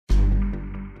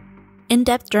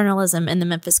In-depth journalism in the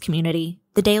Memphis community,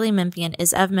 the Daily Memphian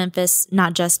is of Memphis,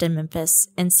 not just in Memphis,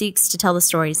 and seeks to tell the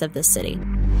stories of this city.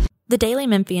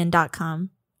 TheDailyMemphian.com.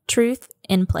 Truth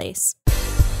in place.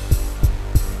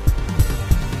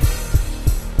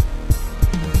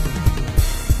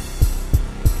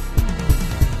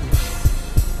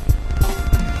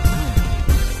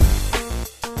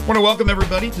 I want to welcome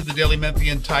everybody to the Daily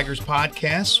Memphian Tigers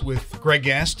podcast with Greg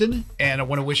Gaston, and I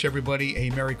want to wish everybody a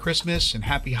Merry Christmas and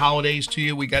Happy Holidays to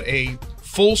you. We got a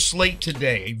full slate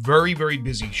today, a very, very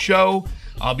busy show.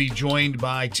 I'll be joined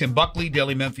by Tim Buckley,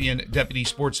 Daily Memphian Deputy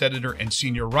Sports Editor and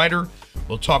Senior Writer.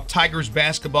 We'll talk Tigers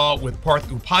basketball with Parth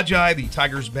Upadhyaya, the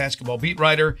Tigers basketball beat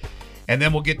writer. And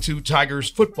then we'll get to Tigers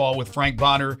football with Frank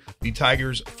Bonner, the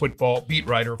Tigers football beat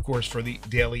writer, of course, for the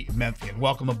Daily Memphian.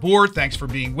 Welcome aboard. Thanks for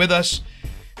being with us.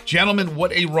 Gentlemen,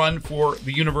 what a run for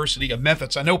the University of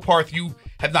Memphis. I know, Parth, you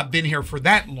have not been here for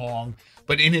that long,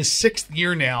 but in his sixth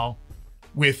year now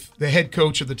with the head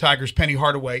coach of the Tigers, Penny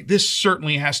Hardaway, this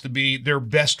certainly has to be their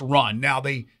best run. Now,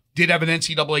 they did have an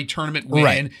NCAA tournament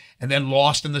win and then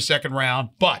lost in the second round,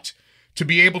 but to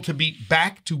be able to beat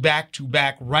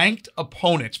back-to-back ranked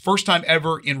opponents, first time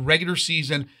ever in regular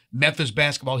season Memphis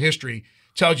basketball history,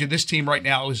 tells you this team right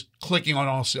now is clicking on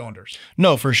all cylinders.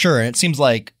 No, for sure. And it seems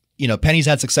like, Penny's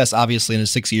had success, obviously, in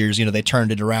his 6 years. They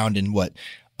turned it around in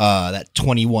that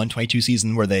 21-22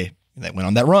 season where they went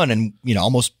on that run and,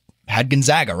 almost had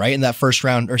Gonzaga, right, in that first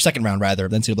round or second round, rather,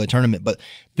 of the NCAA tournament. But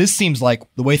this seems like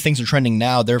the way things are trending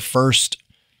now, their first,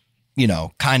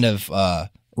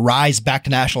 rise back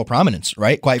to national prominence,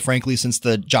 right? Quite frankly, since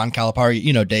the John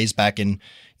Calipari, days back in,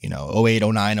 08,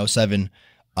 09, 07,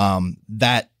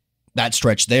 that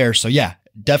stretch there. So, yeah,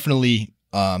 definitely.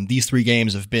 These three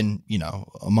games have been,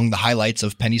 among the highlights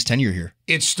of Penny's tenure here.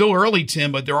 It's still early,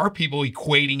 Tim, but there are people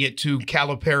equating it to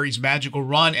Calipari's magical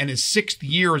run, and his sixth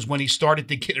year is when he started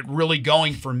to get it really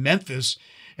going for Memphis,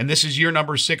 and this is year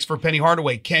number 6 for Penny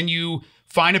Hardaway. Can you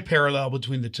find a parallel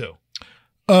between the two?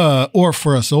 Or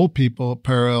for us old people, a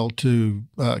parallel to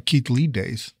Keith Lee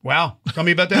days. Wow. Tell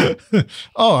me about that.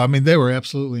 They were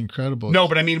absolutely incredible. No,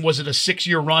 but was it a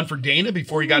 6-year run for Dana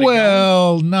before he got it going?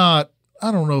 Well,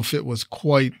 I don't know if it was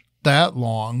quite that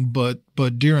long, but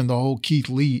during the whole Keith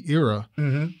Lee era,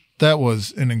 that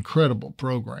was an incredible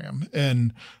program.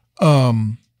 And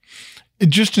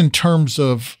just in terms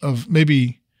of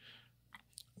maybe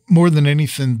more than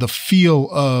anything, the feel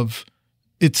of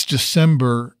it's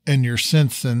December and you're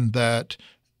sensing that,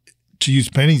 to use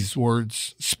Penny's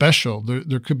words, special.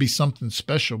 There could be something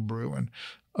special brewing.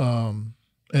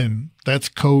 And that's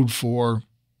code for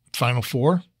Final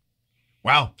Four.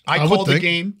 Wow. I called the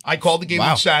game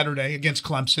Wow. on Saturday against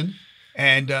Clemson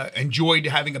and enjoyed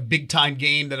having a big-time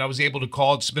game that I was able to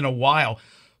call. It's been a while.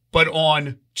 But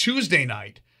on Tuesday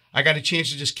night, I got a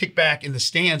chance to just kick back in the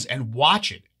stands and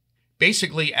watch it,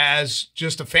 basically as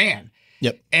just a fan.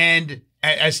 Yep. And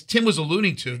as Tim was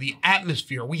alluding to, the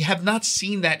atmosphere, we have not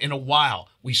seen that in a while.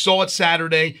 We saw it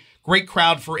Saturday, great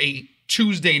crowd for a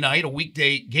Tuesday night, a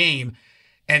weekday game.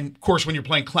 And, of course, when you're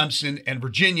playing Clemson and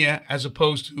Virginia, as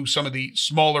opposed to some of the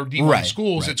smaller D1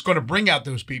 schools, it's going to bring out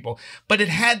those people. But it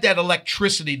had that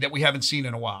electricity that we haven't seen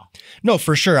in a while. No,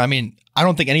 for sure. I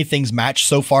don't think anything's matched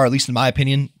so far, at least in my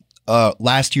opinion.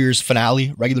 Last year's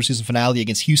finale, regular season finale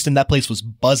against Houston, that place was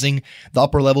buzzing. The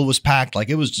upper level was packed.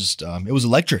 It was just, it was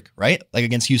electric, right?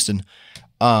 Against Houston.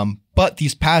 But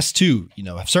these past two,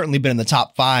 have certainly been in the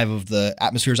top 5 of the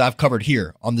atmospheres I've covered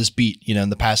here on this beat, in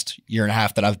the past year and a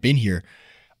half that I've been here.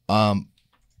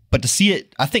 But to see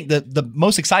it, I think the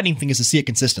most exciting thing is to see it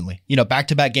consistently.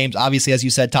 Back-to-back games, obviously, as you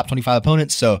said, top 25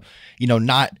 opponents. So,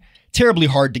 not terribly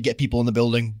hard to get people in the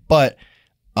building. But,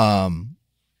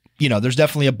 there's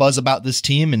definitely a buzz about this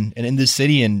team and in this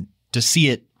city. And to see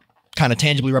it kind of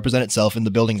tangibly represent itself in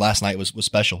the building last night was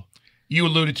special. You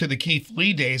alluded to the Keith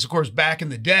Lee days. Of course, back in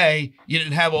the day, you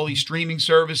didn't have all these streaming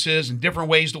services and different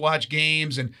ways to watch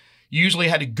games. And you usually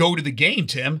had to go to the game,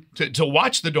 Tim, to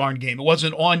watch the darn game. It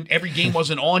wasn't on, every game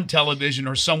wasn't on television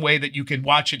or some way that you could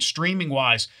watch it streaming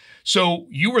wise. So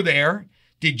you were there.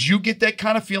 Did you get that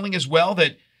kind of feeling as well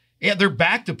that, yeah, they're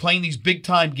back to playing these big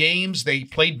time games. They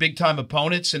played big time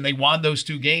opponents and they won those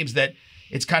 2 games, that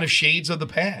it's kind of shades of the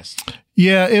past?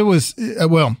 Yeah, it was,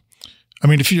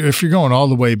 if you're going all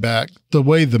the way back, the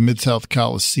way the Mid-South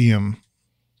Coliseum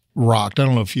rocked. I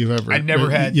don't know if you've ever.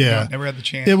 Never had the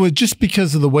chance. It was just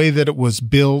because of the way that it was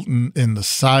built and the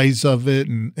size of it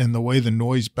and the way the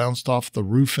noise bounced off the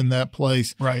roof in that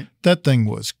place. Right. That thing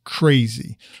was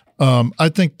crazy. I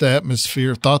think the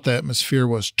atmosphere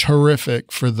was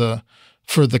terrific for the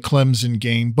Clemson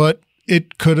game, but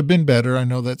it could have been better. I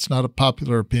know that's not a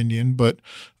popular opinion, but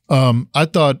I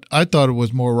thought it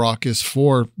was more raucous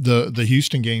for the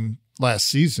Houston game last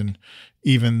season,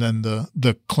 even than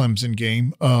the Clemson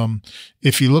game.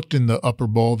 If you looked in the upper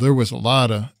bowl, there was a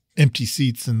lot of empty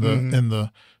seats in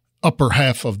the upper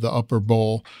half of the upper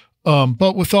bowl.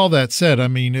 But with all that said, I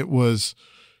mean, it was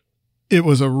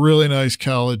a really nice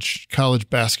college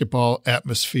basketball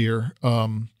atmosphere.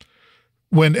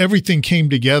 When everything came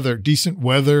together, decent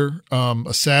weather,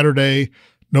 a Saturday,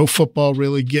 no football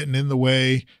really getting in the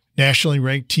way, nationally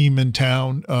ranked team in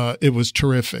town. It was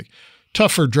terrific.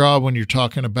 Tougher draw when you're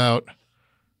talking about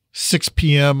 6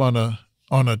 p.m. on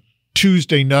a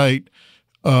Tuesday night,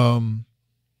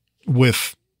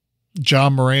 with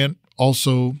John Morant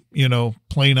also,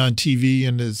 playing on TV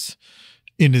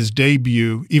in his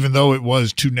debut, even though it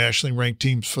was two nationally ranked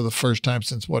teams for the first time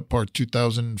since Parth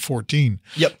 2014.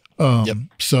 Yep.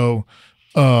 So,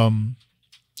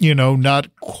 not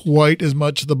quite as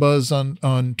much of the buzz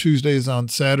on Tuesday as on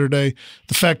Saturday.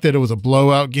 The fact that it was a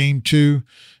blowout game too,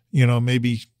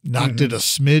 maybe knocked it a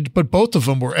smidge, but both of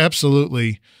them were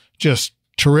absolutely just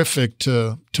terrific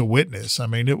to witness. I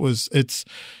mean,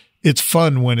 it's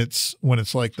fun when it's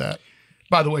like that.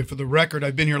 By the way, for the record,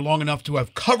 I've been here long enough to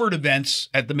have covered events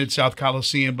at the Mid-South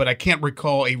Coliseum, but I can't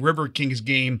recall a River Kings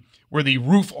game where the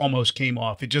roof almost came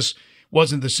off. It just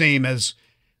wasn't the same as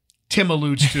Tim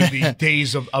alludes to the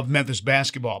days of Memphis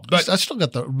basketball. But I still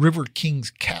got the River Kings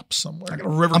cap somewhere. I got a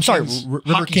River Kings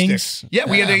River Kings? stick. Yeah,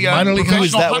 we had a minor league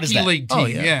professional What is that? hockey league team. Oh,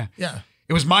 yeah.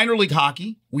 It was minor league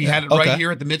hockey. We had it right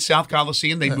here at the Mid-South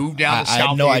Coliseum. They moved down to I South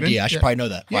had no Haven. idea. I should probably know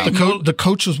that. Yeah, Wow. The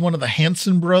coach was one of the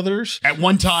Hanson brothers at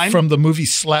one time. from the movie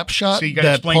Slapshot. So you got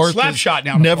to explain Parth Slapshot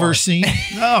now. never seen.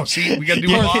 No, see, we got to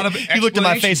do a lot of You looked at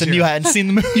my face and you hadn't seen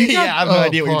the movie. I have no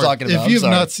idea what you're talking about. If you have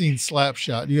I'm sorry. not seen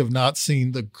Slapshot, you have not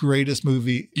seen the greatest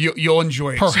movie. You'll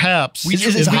enjoy it. Perhaps Is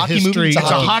it a in the hockey movie? history It's It's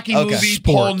a of hockey Okay. movie.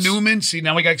 sports. Paul Newman. See,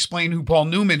 now we got to explain who Paul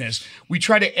Newman is. We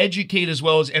try to educate as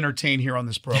well as entertain here on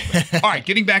this program. All right,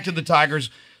 getting back to the Tigers.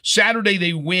 Saturday,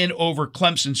 they win over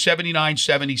Clemson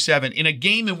 79-77 in a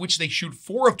game in which they shoot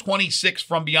 4 of 26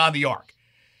 from beyond the arc.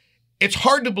 It's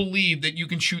hard to believe that you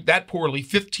can shoot that poorly,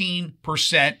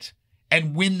 15%,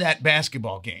 and win that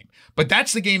basketball game. But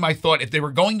that's the game I thought if they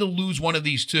were going to lose one of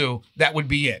these two, that would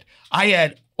be it. I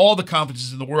had all the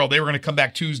confidence in the world they were going to come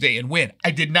back Tuesday and win.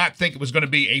 I did not think it was going to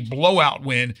be a blowout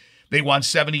win. They won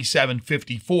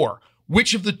 77-54.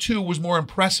 Which of the two was more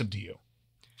impressive to you?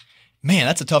 Man,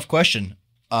 that's a tough question.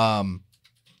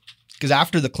 Because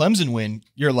after the Clemson win,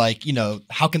 you're like,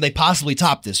 how can they possibly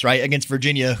top this, right? Against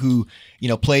Virginia, who,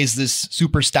 plays this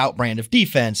super stout brand of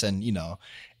defense and,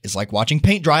 is like watching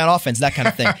paint dry on offense, that kind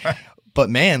of thing. But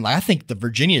man, I think the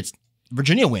Virginia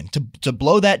win, to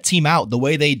blow that team out the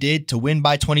way they did, to win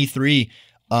by 23,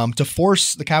 to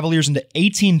force the Cavaliers into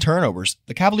 18 turnovers.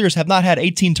 The Cavaliers have not had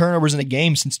 18 turnovers in a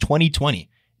game since 2020.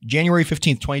 January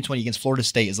 15th, 2020 against Florida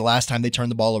State is the last time they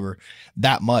turned the ball over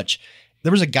that much.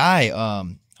 There was a guy,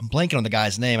 I'm blanking on the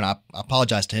guy's name, and I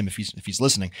apologize to him if he's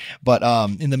listening, but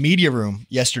in the media room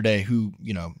yesterday, who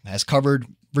has covered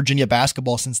Virginia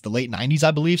basketball since the late 90s,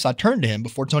 I believe. So I turned to him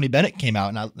before Tony Bennett came out,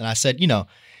 and I said,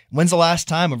 when's the last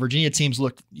time a Virginia team's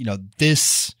looked,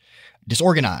 this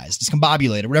disorganized,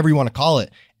 discombobulated, whatever you want to call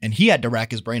it? And he had to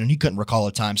rack his brain, and he couldn't recall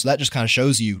a time. So that just kind of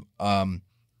shows you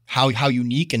how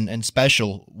unique and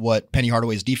special what Penny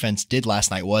Hardaway's defense did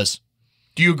last night was.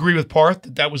 Do you agree with Parth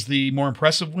that was the more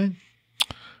impressive win?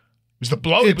 It was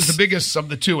the biggest of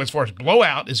the two as far as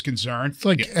blowout is concerned. It's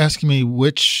like asking me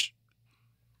which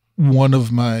one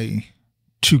of my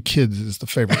two kids is the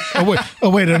favorite. Oh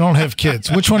wait, I don't have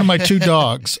kids. Which one of my two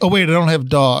dogs? Oh wait, I don't have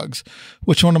dogs.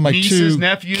 Which one of my Nieces, two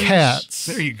nephews? cats?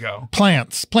 There you go.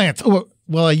 Plants. Oh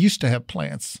well, I used to have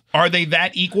plants. Are they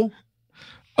that equal?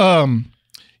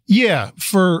 Yeah.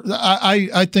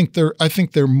 I think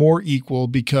they're more equal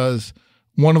because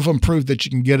one of them proved that you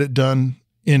can get it done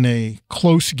in a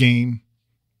close game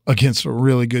against a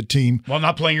really good team. While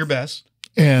not playing your best.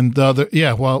 And the other,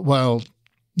 while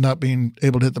not being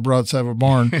able to hit the broadside of a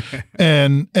barn.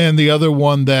 and the other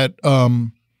one that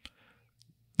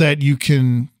you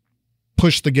can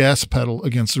push the gas pedal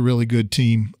against a really good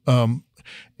team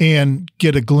and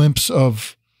get a glimpse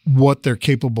of what they're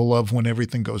capable of when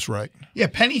everything goes right. Yeah,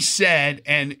 Penny said,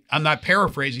 and I'm not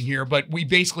paraphrasing here, but we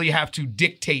basically have to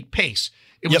dictate pace.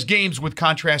 It was games with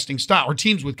contrasting style, or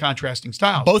teams with contrasting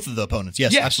styles. Both of the opponents,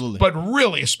 yes, absolutely. But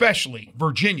really, especially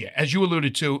Virginia, as you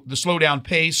alluded to, the slow down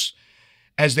pace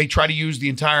as they try to use the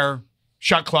entire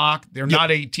shot clock. They're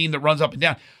not a team that runs up and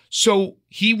down. So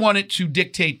he wanted to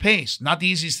dictate pace. Not the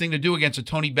easiest thing to do against a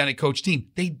Tony Bennett coach team.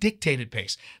 They dictated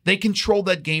pace. They controlled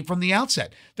that game from the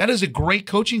outset. That is a great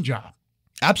coaching job.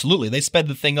 Absolutely. They sped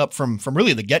the thing up from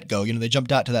really the get-go. They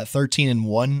jumped out to that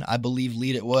 13-1, I believe,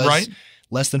 lead it was. Right.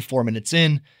 Less than 4 minutes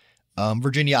in.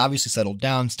 Virginia obviously settled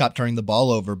down, stopped turning the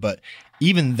ball over. But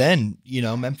even then,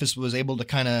 Memphis was able to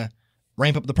kind of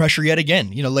ramp up the pressure yet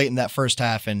again, late in that first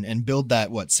half and build that,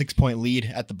 6-point lead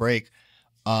at the break.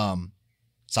 So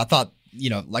I thought,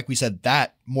 like we said,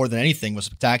 that more than anything was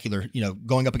spectacular,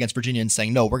 going up against Virginia and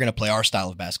saying, no, we're going to play our style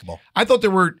of basketball. I thought there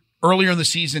were earlier in the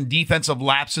season defensive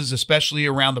lapses, especially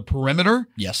around the perimeter.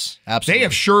 Yes, absolutely. They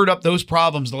have shored up those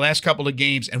problems the last couple of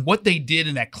games. And what they did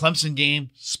in that Clemson game,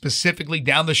 specifically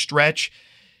down the stretch,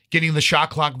 getting the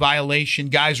shot clock violation,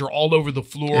 guys are all over the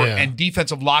floor, and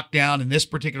defensive lockdown in this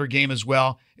particular game as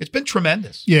well. It's been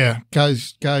tremendous. Yeah,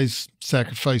 guys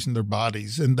sacrificing their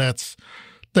bodies, and that's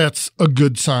a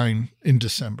good sign in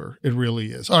December. It really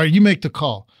is. All right, you make the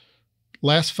call.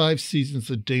 Last 5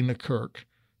 seasons of Dana Kirk.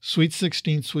 Sweet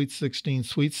 16, Sweet 16,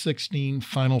 Sweet 16,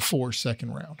 Final Four,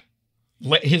 second round.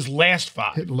 His last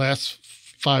 5. Last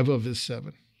 5 of his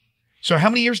 7. So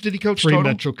how many years did he coach 3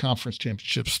 total? Metro Conference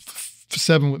championships,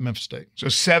 7 with Memphis State. So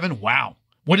 7? Wow.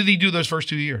 What did he do those first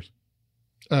 2 years?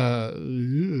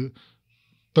 13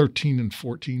 and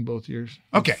 14 both years.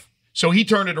 Okay. So he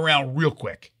turned it around real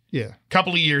quick. Yeah.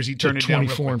 Couple of years he turned it down real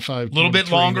quick. 24 and 5. A little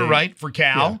bit longer, 8. right, for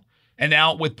Cal. Yeah. And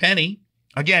now with Penny.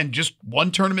 Again, just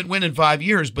one tournament win in 5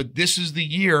 years, but this is the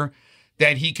year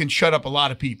that he can shut up a lot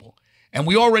of people. And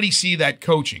we already see that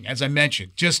coaching, as I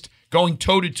mentioned, just going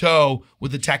toe-to-toe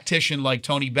with a tactician like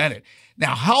Tony Bennett.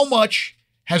 Now, how much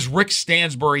has Rick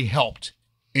Stansbury helped,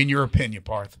 in your opinion,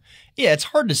 Parth? Yeah, it's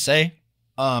hard to say.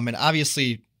 And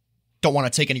obviously don't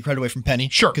want to take any credit away from Penny.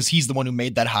 Sure. Because he's the one who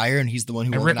made that hire and he's the one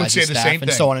who and organized Rick would say his the staff same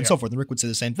and thing. so on and so forth. And Rick would say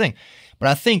the same thing. But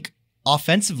I think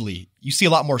offensively, you see a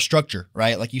lot more structure,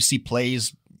 right? Like you see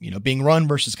plays, being run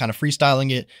versus kind of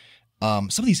freestyling it. Some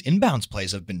of these inbounds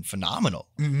plays have been phenomenal.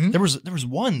 Mm-hmm. There was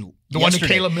one The yesterday, one to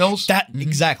Caleb Mills?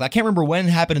 Exactly. I can't remember when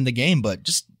it happened in the game, but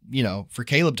just, for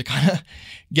Caleb to kind of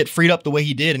get freed up the way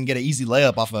he did and get an easy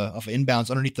layup off inbounds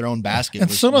underneath their own basket.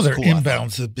 And some of their cool,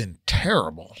 inbounds have been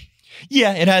terrible.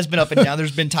 Yeah, it has been up and down.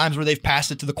 There's been times where they've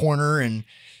passed it to the corner and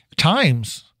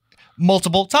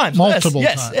multiple times.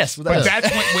 Yes. But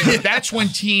that's when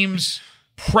teams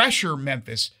pressure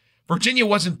Memphis. Virginia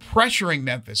wasn't pressuring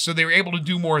Memphis, so they were able to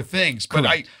do more things. But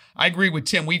I agree with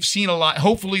Tim. We've seen a lot.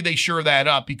 Hopefully they shore that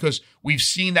up because we've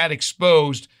seen that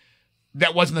exposed.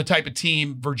 That wasn't the type of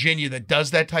team, Virginia, that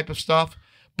does that type of stuff.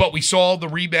 But we saw the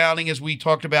rebounding, as we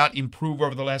talked about, improve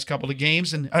over the last couple of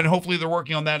games, and hopefully they're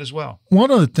working on that as well.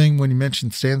 One other thing when you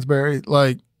mentioned Stansbury,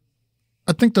 I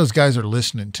think those guys are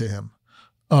listening to him.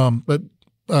 But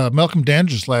Malcolm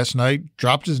Dandridge last night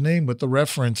dropped his name with the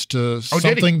reference to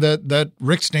something that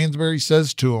Rick Stansbury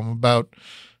says to him about,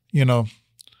 you're not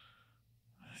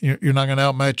going to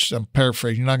outmatch. I'm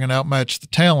paraphrasing. You're not going to outmatch the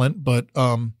talent, but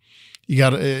you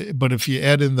got to. But if you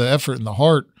add in the effort and the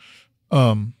heart,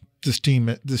 this team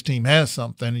has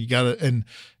something. You got to, and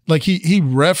he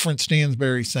referenced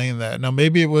Stansbury saying that. Now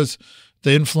maybe it was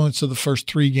the influence of the first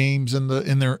 3 games in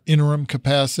their interim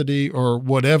capacity or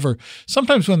whatever.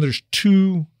 Sometimes when there's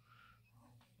two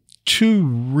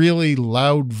really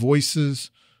loud voices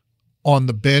on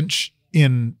the bench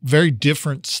in very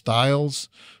different styles,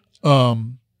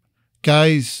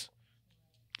 guys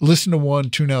listen to one,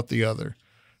 tune out the other.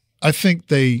 I think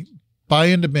they buy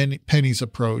into Penny's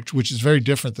approach, which is very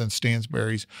different than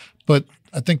Stansbury's, but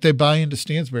I think they buy into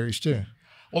Stansbury's too.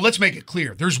 Well, let's make it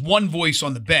clear. There's one voice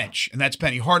on the bench, and that's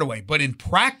Penny Hardaway. But in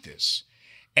practice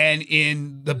and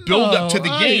in the build-up to the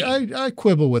game. I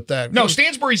quibble with that. No,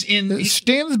 Stansbury's in.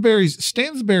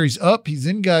 Stansbury's up. He's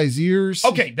in guys' ears.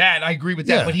 Okay, that I agree with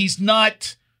that. Yeah. But he's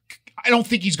not. I don't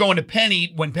think he's going to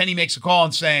Penny when Penny makes a call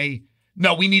and say,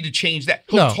 no, we need to change that.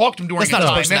 He'll talk to him during That's not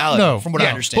his personality, No. from what I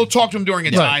understand. He'll talk to him during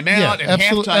a timeout and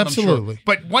halftime, absolutely. I'm sure.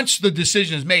 But once the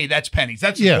decision is made, that's Penny's.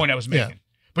 That's the point I was making. Yeah.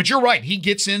 But you're right. He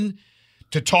gets in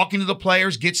to talking to the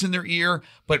players, gets in their ear.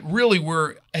 But really,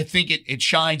 I think it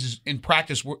shines in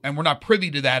practice, and we're not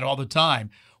privy to that all the time,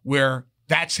 where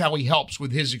that's how he helps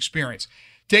with his experience.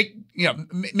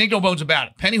 Make no bones about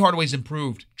it. Penny Hardaway's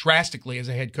improved drastically as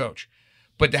a head coach.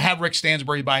 But to have Rick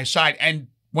Stansbury by his side, and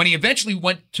when he eventually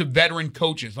went to veteran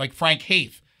coaches like Frank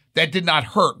Haith, that did not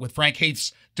hurt with Frank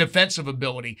Haith's defensive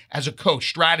ability as a coach,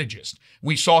 strategist.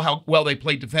 We saw how well they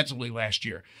played defensively last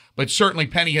year. But certainly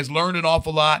Penny has learned an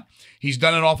awful lot. He's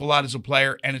done an awful lot as a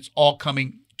player, and it's all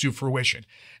coming to fruition.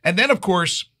 And then, of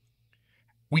course,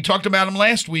 we talked about him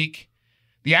last week.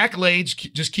 The accolades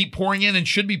just keep pouring in and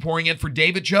should be pouring in for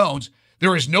David Jones.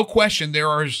 There is no question there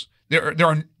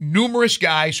are numerous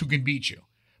guys who can beat you.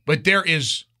 But there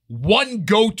is one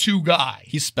go-to guy.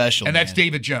 He's special, and that's man.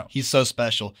 David Jones. He's so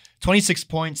special. 26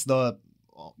 points. The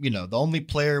only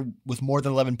player with more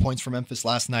than 11 points for Memphis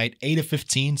last night. 8 of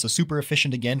 15, so super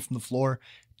efficient again from the floor.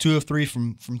 2 of 3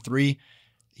 from 3.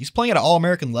 He's playing at an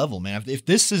All-American level, man. If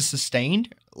this is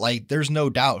sustained, like there's no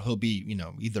doubt he'll be,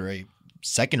 either a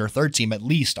second or third team at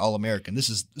least All-American. This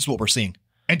is what we're seeing.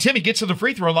 And Timmy gets to the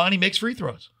free throw line. He makes free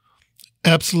throws.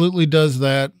 Absolutely does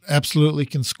that. Absolutely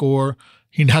can score.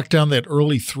 He knocked down that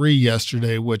early 3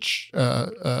 yesterday, which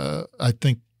I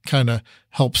think kind of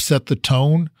helps set the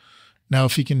tone. Now,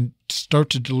 if he can start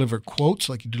to deliver quotes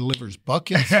like he delivers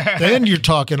buckets, then you're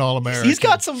talking All-American. He's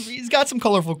got some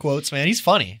colorful quotes, man. He's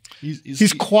funny.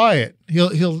 He's quiet.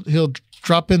 He'll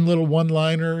drop in little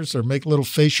one-liners or make little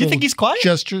facial. You think he's quiet?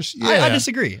 Gestures. Yeah. I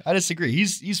disagree.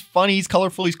 He's funny. He's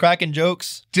colorful. He's cracking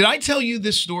jokes. Did I tell you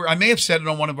this story? I may have said it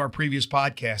on one of our previous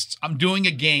podcasts. I'm doing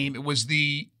a game. It was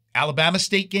the Alabama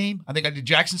State game. I think I did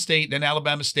Jackson State, then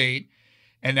Alabama State,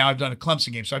 and now I've done a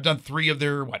Clemson game. So I've done 3 of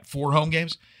their, 4 home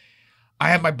games. I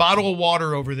have my bottle of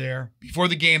water over there. Before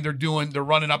the game, they're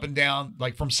running up and down,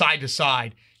 like from side to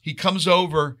side. He comes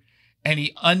over and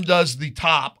he undoes the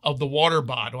top of the water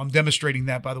bottle. I'm demonstrating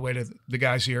that, by the way, to the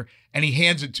guys here. And he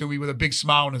hands it to me with a big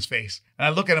smile on his face. And I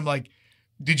look at him like,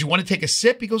 did you want to take a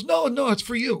sip? He goes, no, it's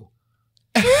for you.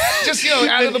 Just,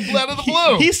 out of the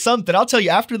blue. He's something. I'll tell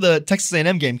you, after the Texas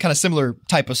A&M game, kind of similar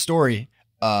type of story.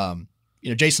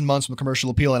 Jason Munz from the Commercial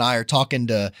Appeal and I are talking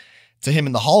to him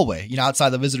in the hallway, outside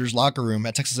the visitors' locker room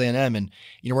at Texas A&M. And,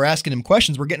 we're asking him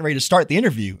questions. We're getting ready to start the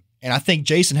interview. And I think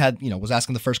Jason was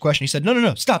asking the first question. He said,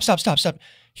 no, stop.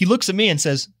 He looks at me and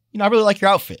says, I really like your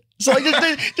outfit. So like,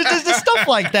 just stuff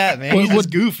like that, man. He's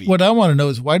just goofy. What I want to know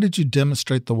is, why did you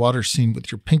demonstrate the water scene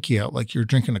with your pinky out like you're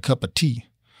drinking a cup of tea?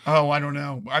 Oh, I don't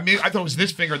know. I mean, I thought it was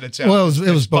this finger that's out. Well,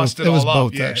 it was both. Busted It was all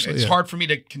both, up. Yeah, actually. it's yeah. hard for me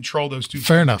to control those two.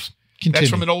 Fair fingers. enough. Continue.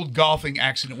 That's from an old golfing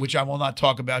accident, which I will not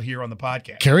talk about here on the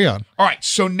podcast. Carry on. All right.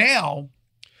 So now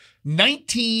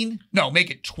 20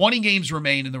 games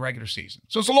remain in the regular season.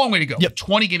 So it's a long way to go. Yep.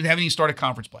 20 games. They haven't even started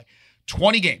conference play.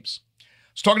 20 games. I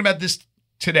was talking about this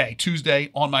today, Tuesday,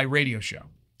 on my radio show.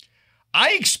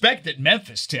 I expect that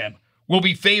Memphis, Tim, will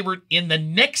be favored in the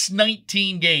next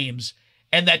 19 games.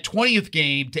 And that 20th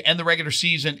game to end the regular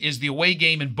season is the away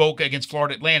game in Boca against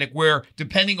Florida Atlantic, where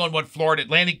depending on what Florida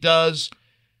Atlantic does,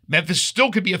 Memphis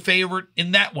still could be a favorite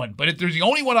in that one. But if there's the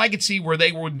only one I could see where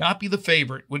they would not be the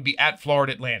favorite would be at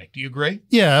Florida Atlantic. Do you agree?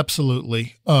 Yeah,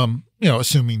 absolutely.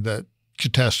 Assuming that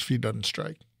catastrophe doesn't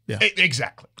strike. Yeah.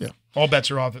 Exactly. Yeah. All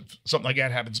bets are off if something like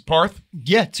that happens. Parth?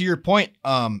 Yeah, to your point,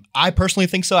 I personally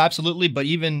think so, absolutely. But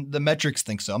even the metrics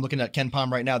think so. I'm looking at Ken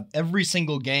Palm right now. Every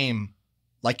single game,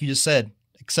 like you just said,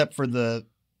 except for the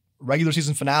regular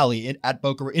season finale in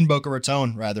Boca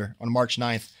Raton, rather, on March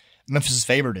 9th, Memphis is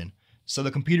favored in. So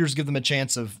the computers give them a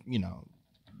chance of,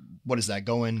 what is that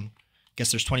going? I guess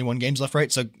there's 21 games left,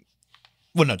 right? 20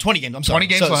 games. I'm sorry. 20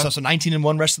 games left. So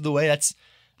 19-1 rest of the way. That's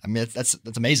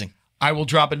amazing. I will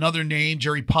drop another name,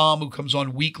 Jerry Palm, who comes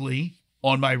on weekly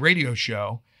on my radio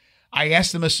show. I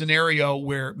asked him a scenario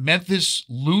where Memphis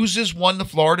loses one to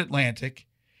Florida Atlantic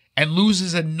and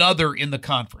loses another in the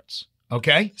conference.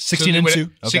 Okay?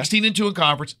 16-2. Okay. 16-2 in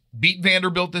conference. Beat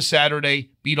Vanderbilt this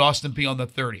Saturday. Beat Austin Peay on the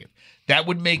 30th. That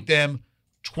would make them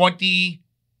 27-4.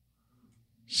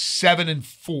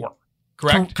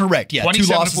 Correct? Correct. Yeah. 2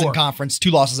 losses in conference, 2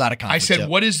 losses out of conference. I said,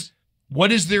 what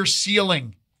is their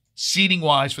ceiling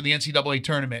seeding-wise for the NCAA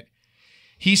tournament?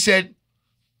 He said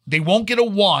they won't get a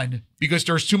 1 because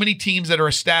there's too many teams that are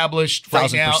established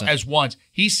right now as 1s.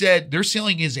 He said their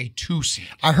ceiling is a 2 seed.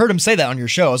 I heard him say that on your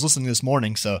show. I was listening this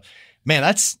morning. So, man,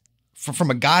 that's from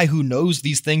a guy who knows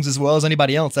these things as well as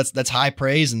anybody else. That's high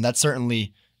praise, and that's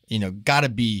certainly, got to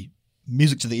be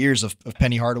music to the ears of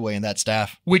Penny Hardaway and that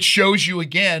staff. Which shows you,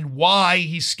 again, why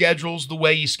he schedules the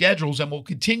way he schedules and will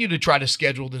continue to try to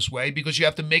schedule this way, because you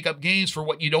have to make up games for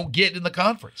what you don't get in the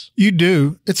conference. You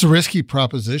do. It's a risky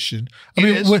proposition. I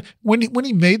mean, when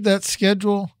he made that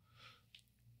schedule,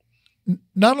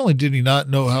 not only did he not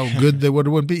know how good they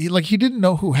would be, he didn't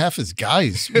know who half his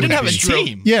guys would be. He didn't have a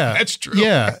team. Yeah. That's true.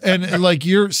 Yeah. And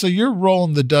you're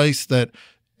rolling the dice that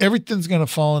everything's going to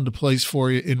fall into place for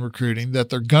you in recruiting, that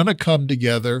they're going to come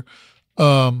together.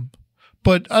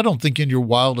 But I don't think in your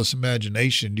wildest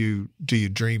imagination do you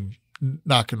dream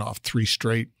knocking off 3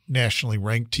 straight nationally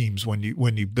ranked teams when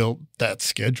you built that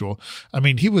schedule. I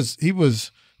mean, he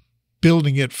was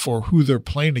building it for who they're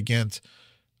playing against,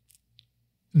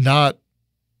 he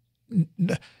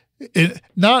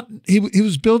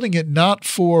was building it not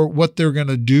for what they're going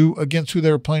to do against who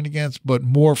they were playing against, but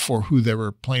more for who they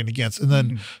were playing against. And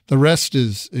then the rest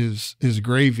is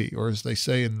gravy, or as they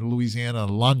say in Louisiana,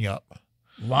 lagniappe.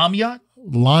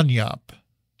 Lanyap.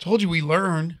 Told you we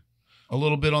learn a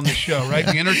little bit on the show, right?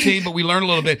 We entertain, but we learn a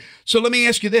little bit. So let me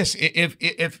ask you this.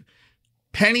 If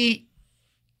Penny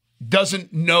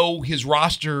doesn't know his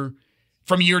roster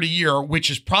from year to year, which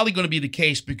is probably going to be the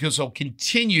case because he'll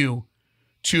continue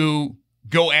to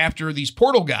go after these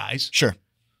portal guys. Sure.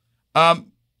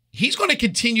 He's going to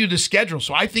continue to schedule.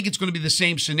 So I think it's going to be the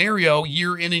same scenario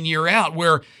year in and year out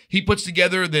where he puts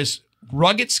together this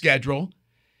rugged schedule,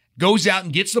 goes out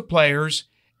and gets the players.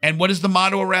 And what is the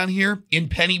motto around here? In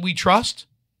Penny we trust.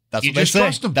 That's You what they just say.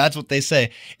 trust him. That's what they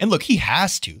say. And look, he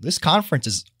has to. This conference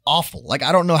is awful. Like,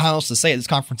 I don't know how else to say it. This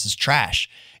conference is trash.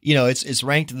 It's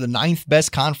ranked the 9th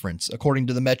best conference according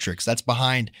to the metrics. That's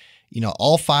behind,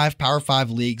 all 5 Power 5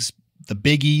 leagues, the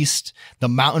Big East, the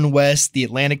Mountain West, the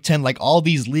Atlantic 10. Like, all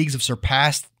these leagues have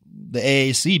surpassed the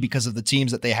AAC because of the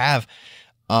teams that they have.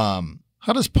 How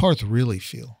does Parth really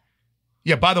feel?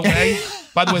 Yeah, by the way,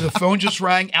 the phone just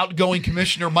rang. Outgoing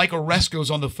Commissioner Michael Resco's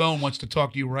on the phone, wants to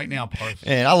talk to you right now, Parth.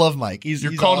 And I love Mike.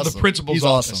 You're he's called awesome. to the principal's He's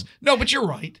office. awesome. No, but you're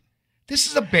right. This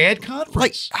is a bad conference.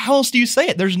 Like, how else do you say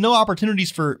it? There's no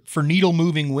opportunities for needle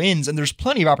moving wins, and there's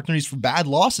plenty of opportunities for bad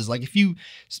losses. Like, if you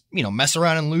mess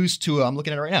around and lose to I'm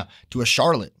looking at it right now, to a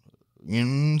Charlotte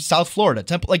in South Florida,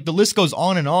 Temple, like, the list goes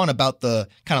on and on about the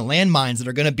kind of landmines that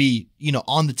are going to be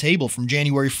on the table from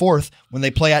January 4th when they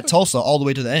play at Tulsa all the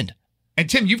way to the end. And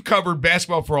Tim, you've covered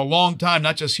basketball for a long time,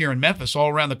 not just here in Memphis, all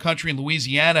around the country in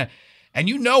Louisiana. And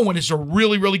when it's a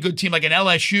really, really good team, like an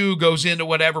LSU goes into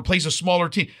whatever, plays a smaller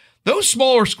team, those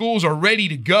smaller schools are ready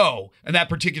to go on that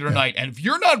particular night. And if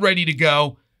you're not ready to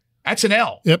go, that's an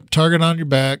L. Yep, target on your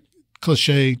back,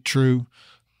 cliche, true.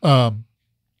 It's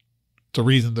the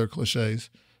reason they're cliches.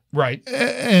 Right.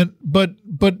 But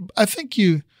I think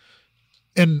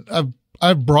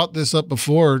I've brought this up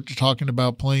before, talking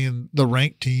about playing the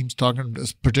ranked teams, talking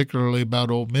particularly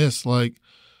about Ole Miss. Like,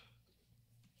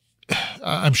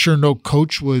 I'm sure no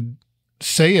coach would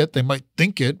say it. They might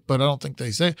think it, but I don't think they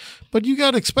say it. But you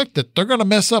got to expect that they're going to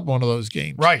mess up one of those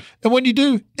games. Right. And when you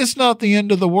do, it's not the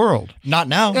end of the world. Not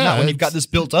now. Yeah, not when you've got this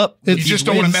built up. You just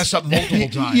don't want to mess up multiple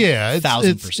times. Yeah.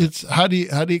 1,000%. It's how do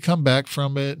you come back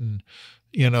from it, and,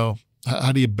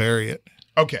 how do you bury it?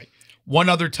 Okay. One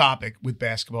other topic with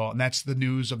basketball, and that's the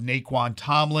news of Naquan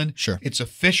Tomlin. Sure. It's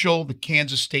official. The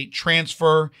Kansas State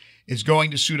transfer is going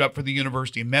to suit up for the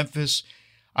University of Memphis.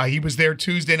 He was there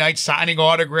Tuesday night signing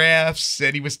autographs,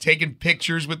 and he was taking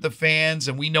pictures with the fans,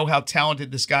 and we know how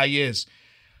talented this guy is.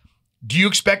 Do you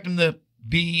expect him to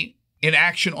be in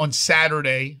action on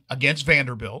Saturday against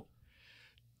Vanderbilt?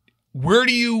 Where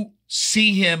do you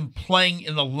see him playing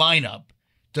in the lineup?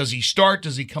 Does he start?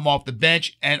 Does he come off the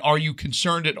bench? And are you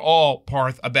concerned at all,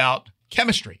 Parth, about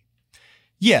chemistry?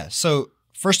 Yeah. So,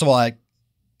 first of all, I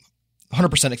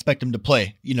 100% expect him to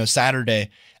play, Saturday.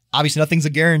 Obviously, nothing's a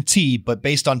guarantee, but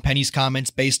based on Penny's comments,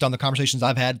 based on the conversations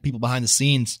I've had, people behind the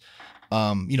scenes,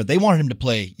 they wanted him to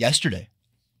play yesterday.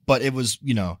 But it was,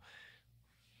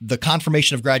 the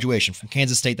confirmation of graduation from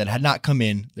Kansas State that had not come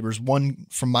in. There was one,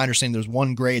 from my understanding, there was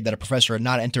one grade that a professor had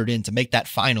not entered in to make that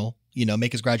final,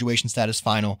 make his graduation status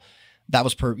final. That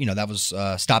was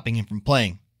stopping him from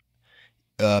playing.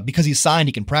 Because he's signed,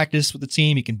 he can practice with the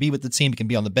team, he can be with the team, he can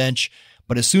be on the bench.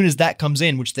 But as soon as that comes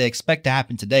in, which they expect to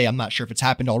happen today, I'm not sure if it's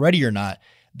happened already or not,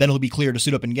 then it'll be clear to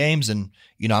suit up in games. And,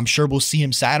 I'm sure we'll see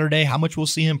him Saturday. How much we'll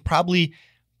see him? Probably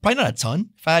not a ton,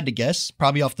 if I had to guess.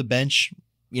 Probably off the bench,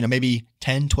 maybe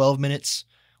 10, 12 minutes,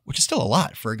 which is still a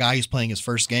lot for a guy who's playing his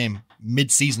first game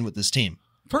mid-season with this team.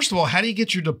 First of all, how do you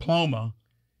get your diploma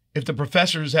if the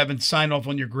professors haven't signed off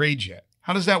on your grades yet?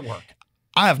 How does that work?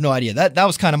 I have no idea. That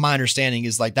was kind of my understanding,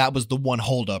 is like that was the one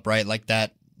holdup, right? Like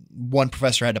that one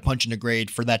professor had to punch in a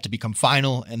grade for that to become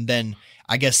final, and then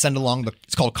I guess send along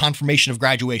it's called confirmation of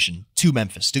graduation to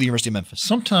Memphis, to the University of Memphis.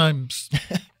 Sometimes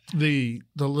the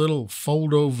little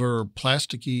fold over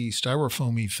plasticky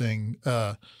styrofoamy thing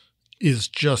is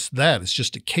just that. It's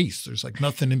just a case. There's like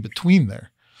nothing in between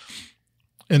there.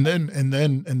 And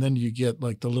then you get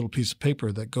like the little piece of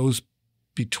paper that goes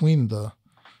between the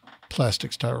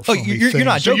plastic styrofoam. Oh, you're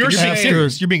not joking. You're being saying-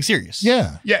 serious. You're being serious.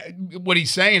 Yeah. Yeah, what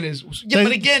he's saying is,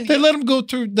 but again, they let them go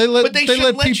through. They let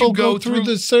shouldn't let people you go go through through-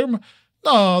 the ceremony.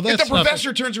 No, if that's the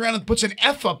professor turns around and puts an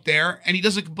F up there and he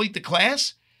doesn't complete the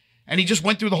class and he just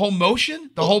went through the whole motion,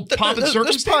 the whole pomp and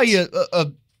circumstance. There's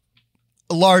probably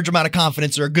a large amount of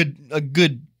confidence or a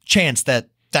good chance that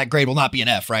grade will not be an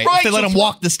F, right? Right, If they let him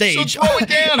walk the stage So throw it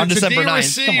down. on It's December a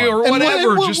 9th. D Come on. or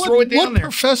whatever. Just throw it down what there.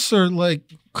 professor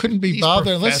couldn't be These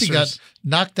bothered unless he got professors.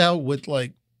 knocked out with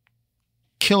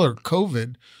killer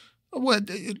COVID? What?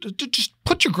 Just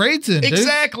put your grades in, dude.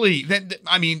 Exactly.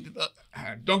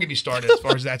 Don't get me started as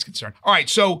far as that's concerned. All right,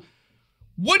 so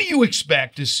What do you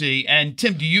expect to see? And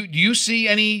Tim, do you see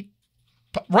any?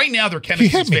 Right now, their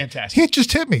chemistry is fantastic. He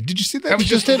just hit me. Did you see that?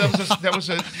 That was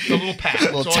a little pat. A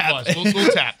little tap.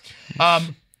 Little tap.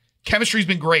 Chemistry's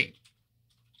been great.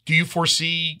 Do you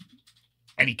foresee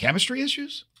any chemistry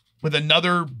issues with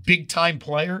another big time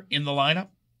player in the lineup?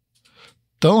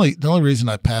 The only reason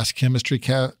I passed chemistry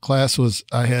class was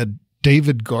I had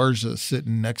David Garza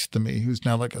sitting next to me, who's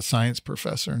now like a science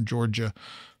professor in Georgia.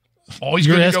 Always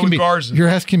good to go with Garza. You're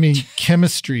asking me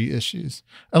chemistry issues.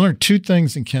 I learned two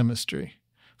things in chemistry.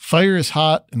 Fire is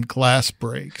hot and glass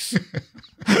breaks.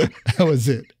 That was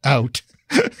it. Out.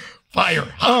 Fire.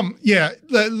 Yeah.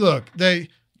 Look, they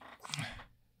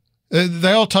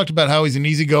all talked about how he's an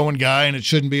easygoing guy and it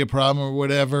shouldn't be a problem or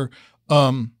whatever.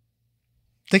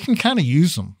 They can kind of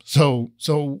use him. So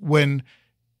when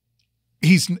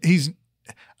he's,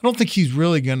 I don't think he's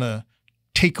really gonna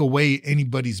take away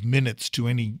anybody's minutes to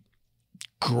any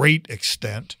great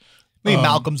extent. Maybe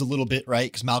Malcolm's a little bit,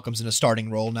 right? Because Malcolm's in a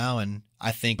starting role now, and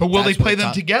I think. But will they play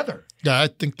them together? Yeah, I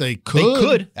think they could. They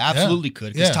could, absolutely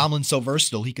could, because Yeah. Tomlin's so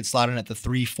versatile. He could slot in at the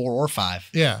 3, 4, or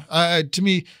 5. Yeah, to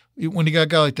me, when you got a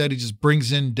guy like that, he just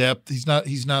brings in depth. He's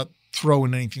not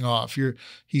throwing anything off.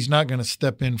 He's not going to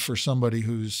step in for somebody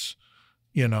who's,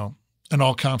 an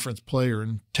all-conference player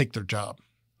and take their job.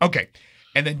 Okay,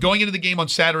 and then going into the game on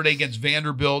Saturday against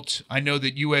Vanderbilt, I know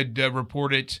that you had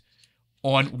reported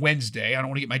on Wednesday, I don't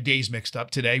want to get my days mixed up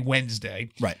today, Wednesday,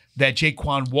 Right. that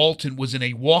Jaquan Walton was in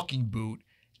a walking boot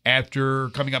after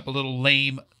coming up a little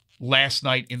lame last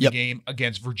night in the game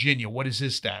against Virginia. What is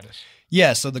his status?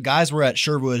 Yeah, so the guys were at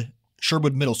Sherwood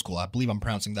Middle School. I believe I'm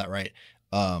pronouncing that right.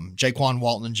 Jaquan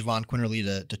Walton and Javon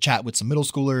Quinterly to chat with some middle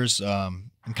schoolers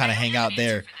and kind of hang out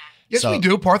there. Yes, we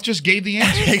do. Parth just gave the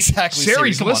answer. Exactly.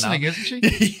 Sari's listening, isn't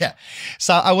she? Yeah.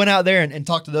 So I went out there and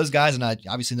talked to those guys, and I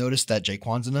obviously noticed that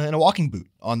Jaquan's in a walking boot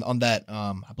on that.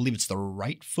 I believe it's the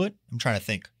right foot. I'm trying to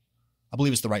think. I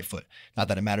believe it's the right foot. Not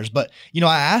that it matters, but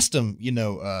I asked him,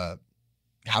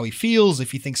 how he feels,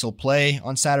 if he thinks he'll play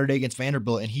on Saturday against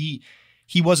Vanderbilt, and he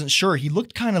wasn't sure. He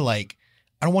looked kind of like,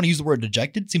 I don't want to use the word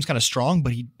dejected. Seems kind of strong,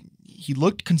 but he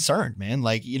looked concerned, man.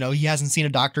 Like, he hasn't seen a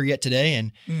doctor yet today,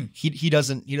 and he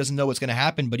doesn't know what's going to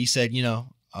happen. But he said,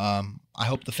 I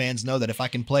hope the fans know that if I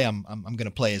can play, I'm going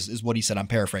to play. Is what he said. I'm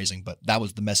paraphrasing, but that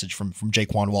was the message from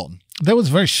Jaquan Walton. That was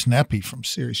very snappy from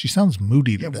Siri. She sounds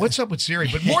moody today. Yeah, what's up with Siri?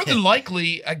 But more than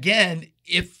likely, again,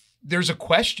 if there's a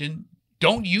question,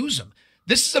 don't use them.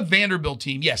 This is a Vanderbilt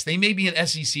team. Yes, they may be an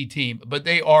SEC team, but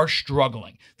they are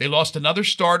struggling. They lost another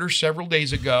starter several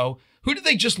days ago. Who did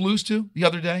they just lose to the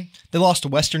other day? They lost to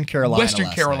Western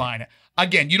Carolina. Carolina.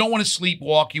 Again, you don't want to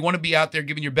sleepwalk. You want to be out there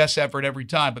giving your best effort every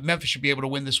time. But Memphis should be able to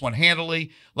win this one handily.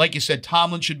 Like you said,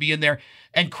 Tomlin should be in there.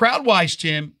 And crowd-wise,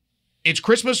 Tim, it's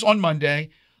Christmas on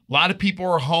Monday. A lot of people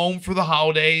are home for the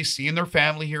holidays, seeing their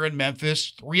family here in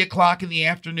Memphis, 3 o'clock in the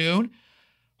afternoon.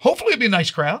 Hopefully it'll be a nice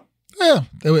crowd. Yeah,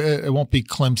 it won't be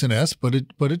Clemson-esque, but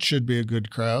it should be a good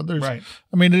crowd. Right.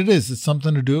 I mean, it is. It's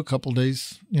something to do a couple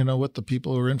days, with the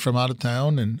people who are in from out of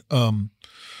town. And,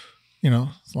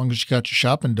 as long as you got your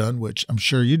shopping done, which I'm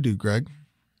sure you do, Greg.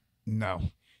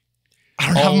 No. I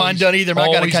don't have mine done either.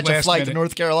 I got to catch a flight to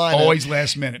North Carolina. Always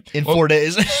last minute. In 4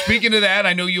 days. Speaking of that,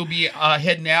 I know you'll be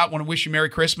heading out. Want to wish you Merry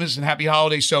Christmas and Happy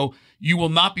Holidays. So you will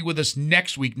not be with us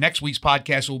next week. Next week's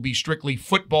podcast will be strictly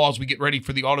football as we get ready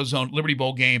for the AutoZone Liberty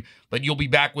Bowl game. But you'll be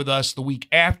back with us the week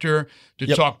after to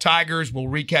talk Tigers. We'll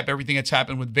recap everything that's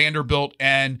happened with Vanderbilt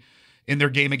and in their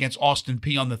game against Austin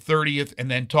Peay on the 30th, and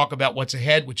then talk about what's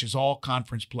ahead, which is all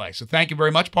conference play. So thank you very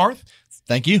much, Parth.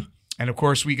 Thank you. And, of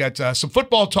course, we got some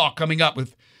football talk coming up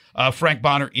with Frank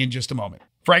Bonner in just a moment.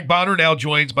 Frank Bonner now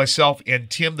joins myself and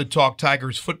Tim to talk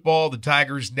Tigers football. The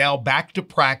Tigers now back to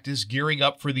practice, gearing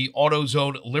up for the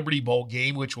AutoZone Liberty Bowl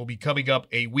game, which will be coming up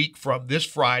a week from this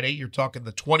Friday. You're talking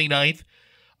the 29th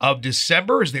of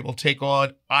December, as they will take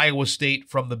on Iowa State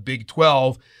from the Big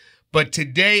 12. But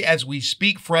today, as we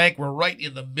speak, Frank, we're right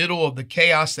in the middle of the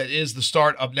chaos that is the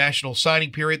start of National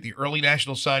Signing Period, the early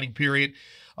National Signing Period.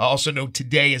 Also known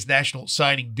today as National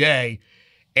Signing Day.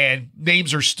 And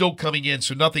names are still coming in,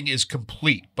 so nothing is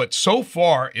complete. But so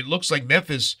far, it looks like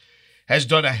Memphis has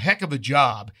done a heck of a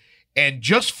job. And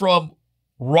just from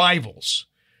rivals,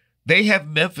 they have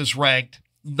Memphis ranked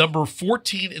number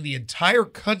 14 in the entire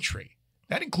country.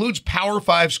 That includes Power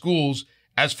 5 schools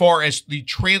as far as the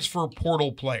transfer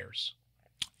portal players.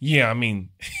 Yeah, I mean,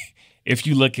 if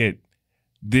you look at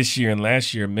this year and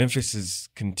last year, Memphis has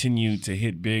continued to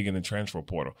hit big in the transfer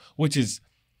portal, which is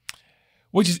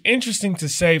interesting to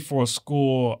say for a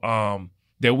school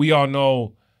that we all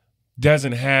know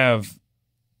doesn't have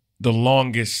the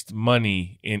longest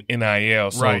money in NIL.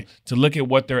 So Right. to look at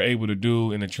what they're able to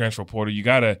do in the transfer portal, you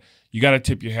gotta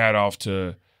tip your hat off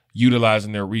to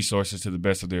utilizing their resources to the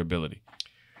best of their ability.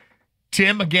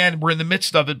 Tim, again, we're in the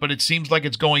midst of it, but it seems like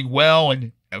it's going well.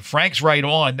 And Frank's right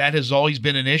on. That has always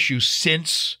been an issue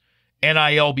since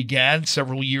NIL began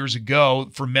several years ago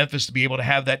for Memphis to be able to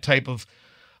have that type of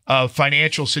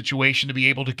financial situation to be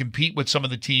able to compete with some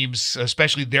of the teams,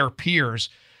 especially their peers.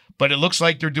 But it looks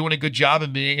like they're doing a good job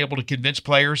in being able to convince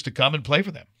players to come and play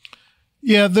for them.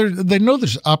 Yeah, they know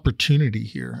there's opportunity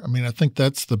here. I mean, I think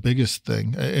that's the biggest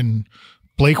thing. And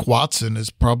Blake Watson is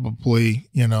probably,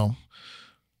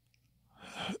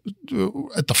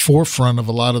 at the forefront of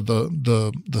a lot of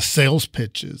the sales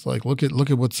pitches. Like, look at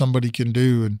what somebody can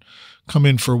do and come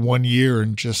in for 1 year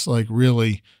and just like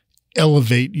really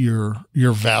elevate your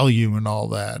value and all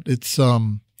that. It's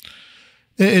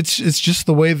just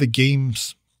the way the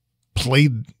game's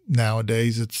played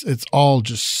nowadays. It's all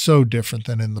just so different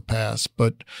than in the past,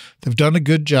 but they've done a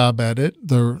good job at it.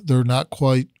 They're not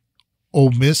quite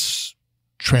Ole Miss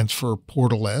transfer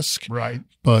portal-esque. Right.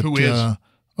 But who is?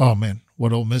 Oh man,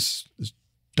 what Ole Miss has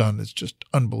done is just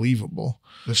unbelievable.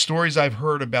 The stories I've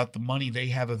heard about the money they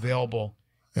have available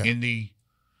in the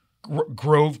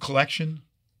Grove collection.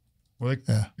 Is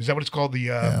that what it's called?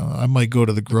 I might go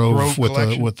to the Grove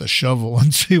with a shovel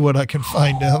and see what I can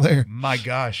find down there. My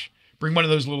gosh. Bring one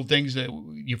of those little things that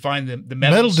you find the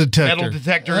metal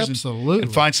detectors Absolutely.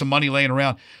 And find some money laying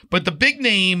around. But the big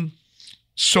name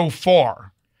so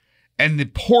far and the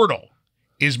portal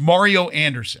is Mario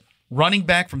Anderson, running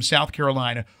back from South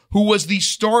Carolina, who was the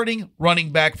starting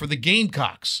running back for the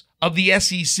Gamecocks of the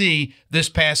SEC this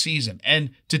past season. And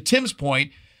to Tim's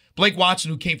point, Blake Watson,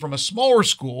 who came from a smaller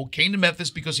school, came to Memphis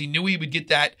because he knew he would get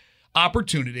that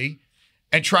opportunity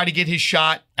and try to get his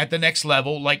shot at the next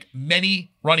level like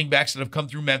many running backs that have come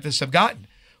through Memphis have gotten.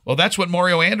 Well, that's what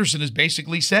Mario Anderson has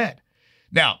basically said.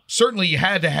 Now, certainly you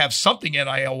had to have something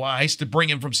NIL-wise to bring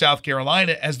him from South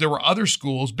Carolina, as there were other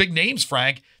schools, big names,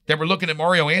 Frank, that were looking at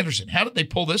Mario Anderson. How did they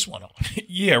pull this one off?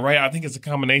 Yeah, right. I think it's a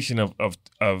combination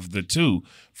of the two.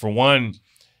 For one,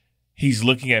 he's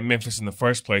looking at Memphis in the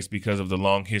first place because of the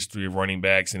long history of running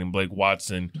backs, and in Blake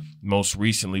Watson, most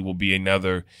recently, will be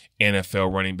another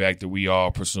NFL running back that we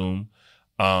all presume.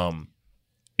 And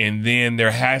then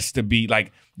there has to be,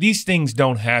 like, these things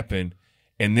don't happen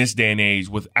in this day and age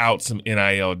without some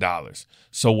NIL dollars.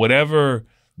 So whatever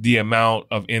the amount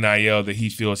of NIL that he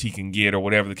feels he can get, or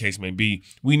whatever the case may be,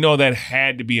 we know that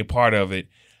had to be a part of it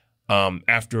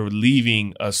after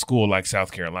leaving a school like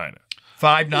South Carolina.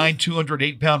 5'9",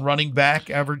 208-pound running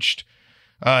back, averaged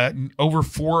over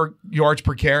 4 yards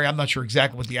per carry. I'm not sure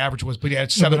exactly what the average was, but he had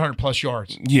 700-plus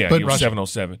yards. Yeah, but he was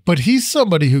 707. But he's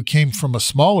somebody who came from a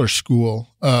smaller school,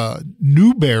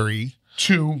 Newberry,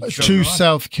 to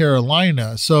South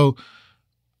Carolina. So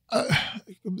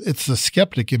it's the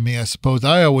skeptic in me, I suppose.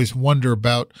 I always wonder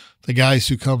about the guys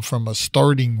who come from a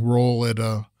starting role at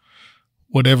a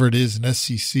whatever it is, an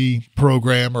SEC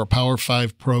program or a Power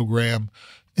 5 program,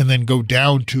 and then go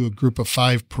down to a Group of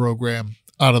 5 program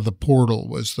out of the portal.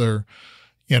 Was there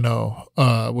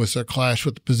clash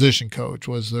with the position coach?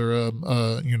 Was there a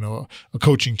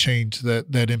coaching change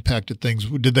that impacted things?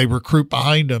 Did they recruit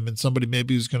behind them and somebody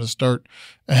maybe who's going to start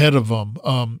ahead of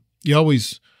them? You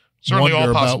always certainly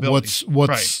wonder about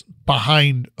what's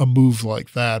behind a move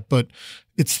like that. But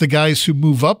it's the guys who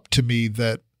move up to me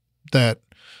that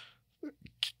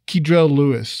Kedrell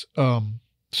Lewis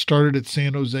started at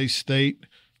San Jose State,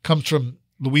 comes from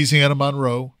Louisiana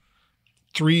Monroe,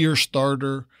 3-year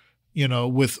starter.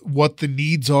 With what the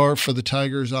needs are for the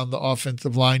Tigers on the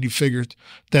offensive line, you figured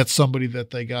that's somebody that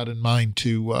they got in mind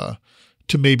to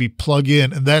maybe plug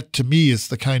in. And that, to me, is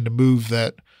the kind of move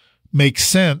that makes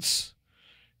sense,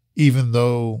 even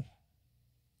though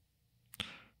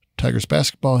Tigers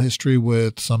basketball history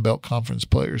with Sunbelt Conference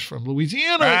players from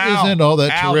Louisiana isn't all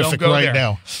that terrific right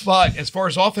now. But as far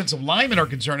as offensive linemen are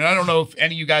concerned, and I don't know if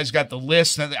any of you guys got the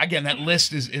list. And again, that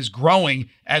list is growing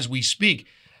as we speak.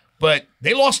 But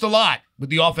they lost a lot with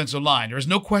the offensive line. There's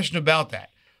no question about that.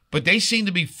 But they seem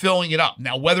to be filling it up.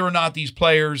 Now, whether or not these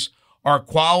players are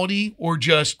quality or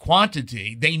just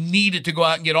quantity, they needed to go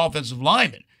out and get offensive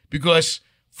linemen because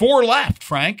 4 left,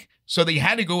 Frank. So they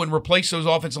had to go and replace those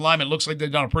offensive linemen. It looks like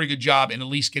they've done a pretty good job in at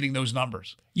least getting those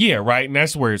numbers. Yeah, right. And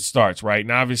that's where it starts, right?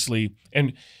 And obviously,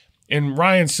 and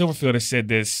Ryan Silverfield has said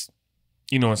this,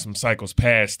 in some cycles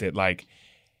past, that like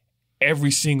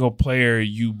every single player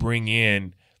you bring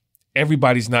in,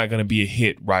 everybody's not going to be a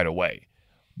hit right away.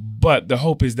 But the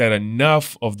hope is that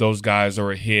enough of those guys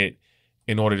are a hit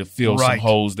in order to fill some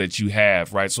holes that you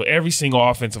have, right? So every single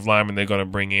offensive lineman they're going to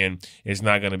bring in is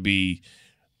not going to be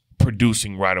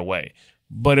producing right away.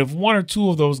 But if one or two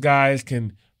of those guys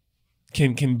can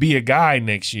be a guy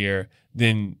next year,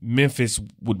 then Memphis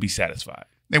would be satisfied.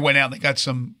 They went out and they got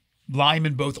some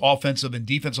linemen, both offensive and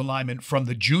defensive linemen, from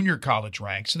the junior college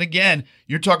ranks. And again,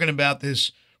 you're talking about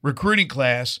this recruiting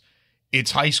class.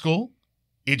 It's high school,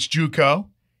 it's JUCO,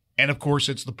 and of course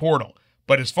it's the portal.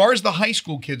 But as far as the high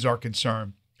school kids are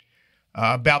concerned,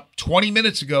 about 20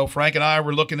 minutes ago, Frank and I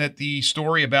were looking at the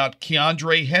story about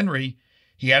Keandre Henry.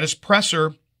 He had his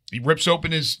presser. He rips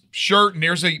open his shirt, and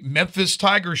there's a Memphis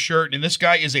Tigers shirt, and this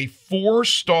guy is a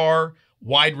 4-star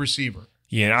wide receiver.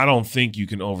 Yeah, and I don't think you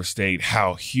can overstate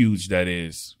how huge that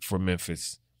is for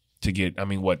Memphis to get. I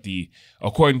mean,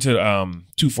 according to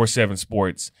 247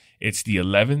 Sports, it's the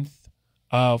 11th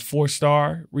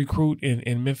 4-star recruit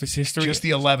in Memphis history. Just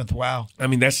the 11th. Wow. I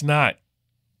mean, that's not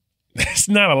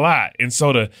a lot. And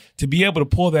so to be able to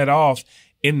pull that off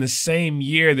in the same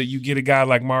year that you get a guy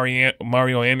like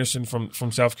Mario Anderson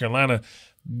from South Carolina,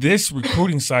 this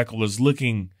recruiting cycle is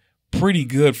looking pretty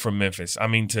good for Memphis. I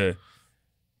mean,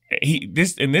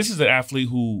 this is an athlete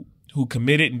who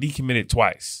committed and decommitted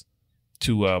twice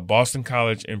to Boston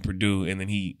College and Purdue, and then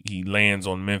he lands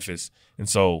on Memphis. And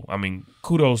so, I mean,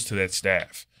 kudos to that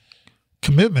staff.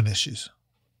 Commitment issues.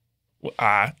 Well,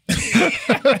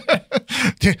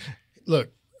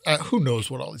 Look, who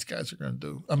knows what all these guys are going to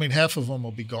do? I mean, half of them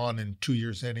will be gone in 2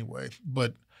 years anyway.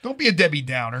 But don't be a Debbie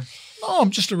Downer. No,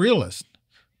 I'm just a realist.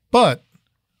 But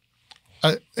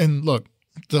and look,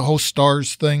 the whole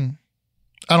stars thing,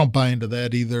 I don't buy into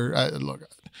that either. Look,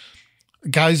 a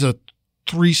guy's a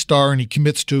 3-star and he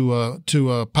commits to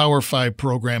a Power 5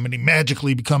 program and he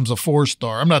magically becomes a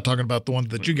 4-star. I'm not talking about the one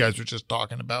that you guys were just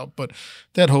talking about, but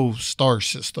that whole star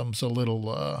system's a little.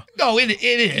 No, it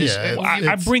is. Yeah,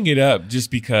 I bring it up just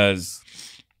because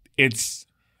it's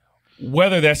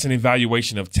whether that's an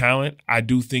evaluation of talent. I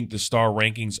do think the star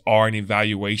rankings are an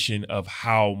evaluation of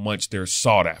how much they're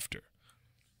sought after,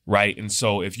 right? And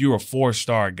so if you're a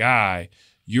 4-star guy,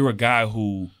 you're a guy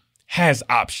who has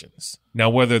options. Now,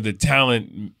 whether the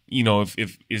talent,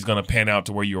 if is going to pan out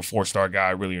to where you're a 4-star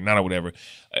guy really or not or whatever,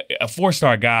 a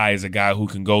 4-star guy is a guy who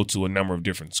can go to a number of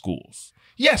different schools.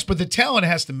 Yes, but the talent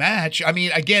has to match. I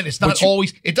mean, again, it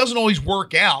doesn't always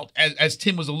work out, as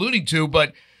Tim was alluding to,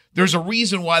 but there's a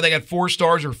reason why they got 4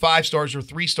 stars or 5 stars or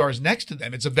 3 stars next to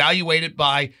them. It's evaluated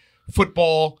by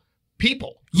football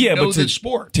people who know the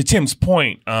sport. To Tim's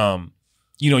point,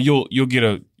 you'll get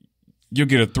a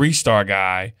 3-star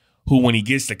guy who, when he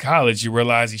gets to college, you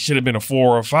realize he should have been a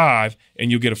 4 or 5,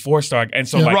 and you'll get a 4-star. And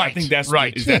so, I think that's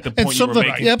right. Is that the point you were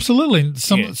making? Yeah, absolutely.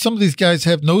 Some of these guys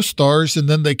have no stars, and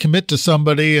then they commit to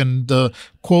somebody, and the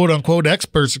quote unquote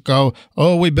experts go,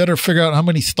 "Oh, we better figure out how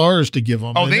many stars to give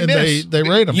them." Oh, they miss. They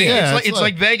rate them. Yeah, it's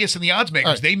like Vegas and the odds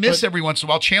makers. Right, they miss every once in a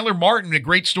while. Chandler Martin, a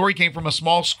great story, came from a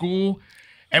small school,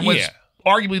 and was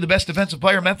arguably the best defensive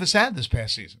player Memphis had this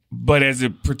past season. But as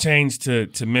it pertains to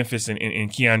Memphis and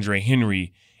Keandre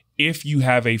Henry, if you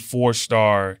have a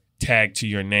 4-star tag to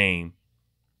your name,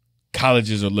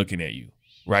 colleges are looking at you,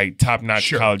 right?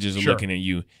 Top-notch colleges are looking at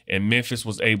you. And Memphis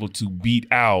was able to beat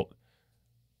out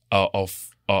a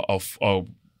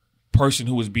person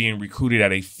who was being recruited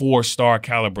at a 4-star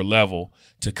caliber level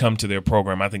to come to their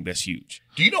program. I think that's huge.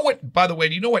 Do you know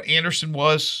what Anderson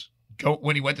was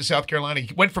when he went to South Carolina?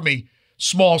 He went from a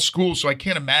small school, so I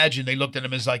can't imagine they looked at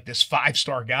him as like this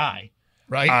 5-star guy,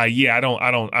 right? I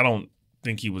don't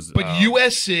think he was. But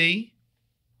USC,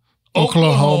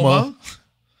 Oklahoma,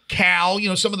 Cal,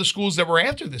 some of the schools that were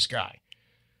after this guy.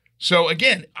 So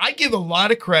again, I give a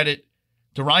lot of credit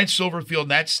to Ryan Silverfield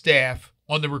and that staff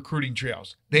on the recruiting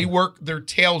trails. They work their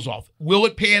tails off. Will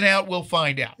it pan out? We'll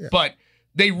find out. Yeah. But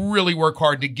they really work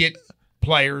hard to get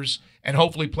players, and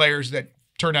hopefully players that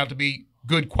turn out to be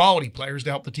good quality players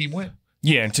to help the team win.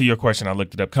 Yeah, and to your question, I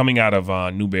looked it up. Coming out of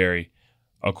Newberry,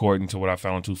 according to what I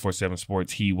found on 247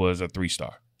 Sports, he was a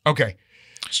 3-star. Okay.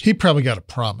 He probably got a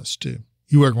promise, too.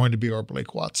 You are going to be our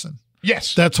Blake Watson.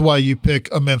 Yes. That's why you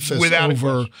pick a Memphis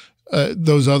over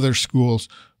those other schools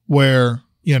where,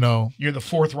 you're the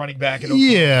 4th running back at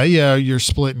Oklahoma. Yeah, you're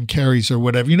splitting carries or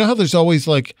whatever. You know how there's always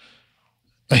like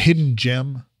a hidden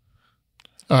gem?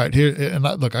 All right, here, and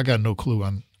I got no clue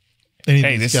on any of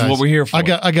these this guys. is what we're here for.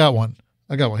 I got one.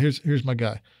 Here's my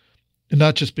guy. And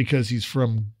not just because he's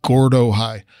from Gordo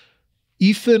High.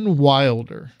 Ethan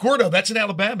Wilder. Gordo, that's in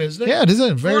Alabama, isn't it? Yeah, it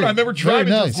isn't. Gordo, I remember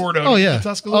driving nice. through Gordo. Oh, yeah.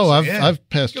 Tuscaloosa. I've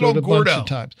passed through it a bunch of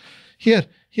times. He had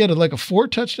like a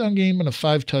 4-touchdown game and a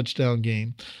 5-touchdown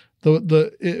game.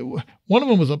 One of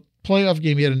them was a playoff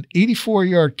game. He had an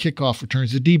 84-yard kickoff return.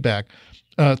 He's a D-back.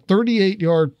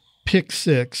 38-yard pick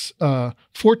 6.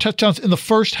 4 touchdowns in the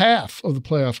first half of the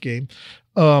playoff game.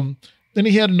 Then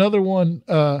he had another one.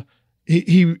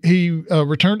 He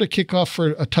returned a kickoff for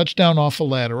a touchdown off a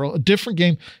lateral. A different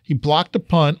game. He blocked a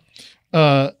punt.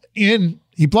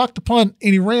 He blocked the punt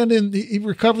and he ran in. He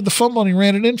recovered the fumble and he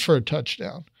ran it in for a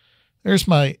touchdown. There's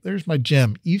my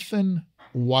gem, Ethan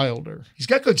Wilder. He's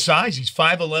got good size. He's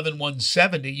 5'11",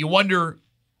 170. You wonder,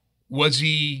 was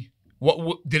he?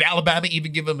 What did Alabama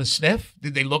even give him a sniff?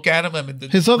 Did they look at him? I mean,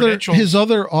 his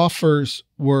other offers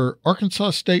were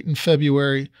Arkansas State in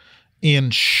February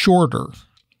and Shorter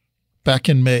back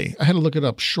in May. I had to look it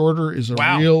up. Shorter is a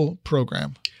real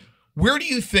program. Where do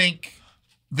you think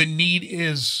the need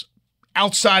is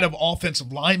outside of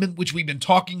offensive linemen, which we've been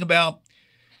talking about?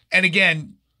 And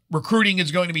again, recruiting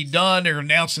is going to be done. They're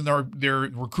announcing their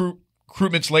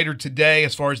recruitments later today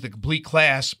as far as the complete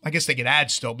class. I guess they could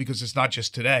add still because it's not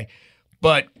just today.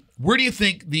 But where do you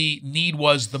think the need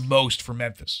was the most for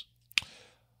Memphis?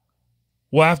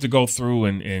 Well, I have to go through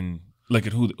and look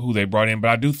at who they brought in. But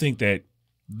I do think that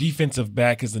defensive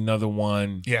back is another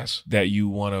one that you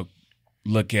want to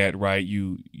look at, right?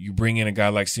 You bring in a guy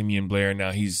like Simeon Blair.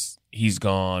 Now he's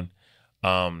gone.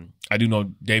 I do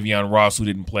know Davion Ross, who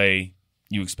didn't play.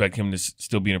 You expect him to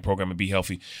still be in the program and be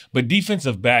healthy. But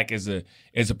defensive back is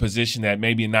a position that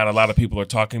maybe not a lot of people are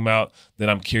talking about, that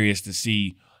I'm curious to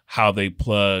see how they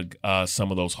plug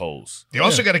some of those holes. They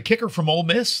also got a kicker from Ole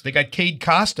Miss. They got Cade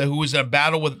Costa, who was in a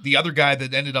battle with the other guy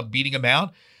that ended up beating him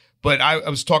out. But I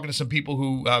was talking to some people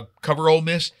who cover Ole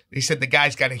Miss. They said the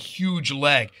guy's got a huge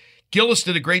leg. Gillis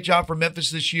did a great job for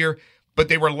Memphis this year, but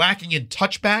they were lacking in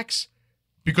touchbacks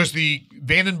because the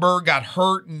Vandenberg got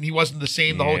hurt and he wasn't the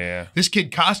same. This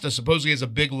kid Costa supposedly has a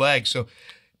big leg. So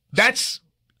that's,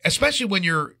 especially when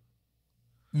you're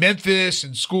Memphis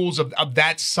and schools of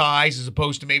that size as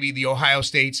opposed to maybe the Ohio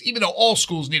States, even though all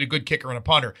schools need a good kicker and a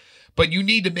punter. But you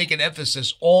need to make an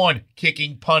emphasis on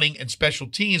kicking, punting, and special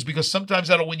teams because sometimes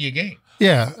that'll win you a game.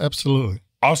 Yeah, absolutely.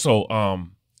 Also,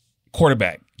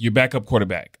 quarterback, your backup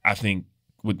quarterback. I think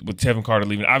with Tevin Carter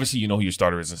leaving, obviously you know who your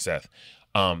starter is in Seth.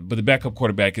 But the backup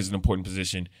quarterback is an important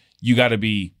position. You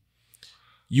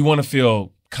want to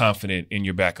feel confident in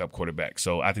your backup quarterback.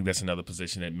 So I think that's another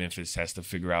position that Memphis has to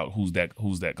figure out who's that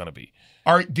going to be.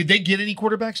 Did they get any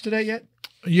quarterbacks today yet?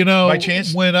 You know, by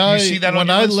chance, when I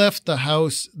left the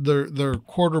house, their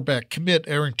quarterback commit,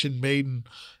 Arrington Maiden,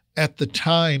 at the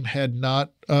time had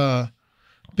not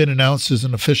been announced as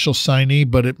an official signee,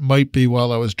 but it might be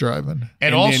while I was driving.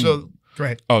 And also, go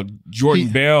ahead. Oh,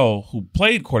 Jordan Bell, who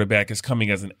played quarterback, is coming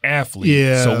as an athlete.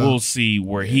 Yeah. So we'll see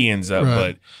where he ends up.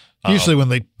 Right. But usually when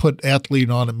they put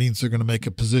athlete on, it means they're going to make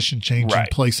a position change and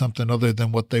play something other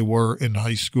than what they were in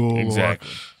high school. Exactly.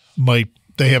 Or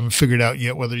they haven't figured out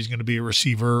yet whether he's going to be a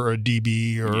receiver or a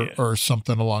DB or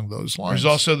something along those lines.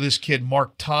 There's also this kid,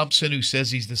 Mark Thompson, who says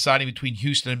he's deciding between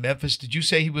Houston and Memphis. Did you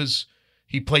say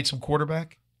he played some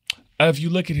quarterback? If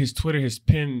you look at his Twitter, his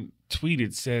pinned tweet,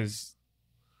 it says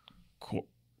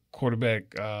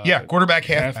quarterback. Quarterback,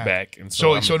 halfback. And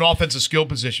so an offensive skill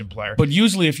position player. But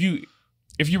usually if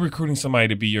you're recruiting somebody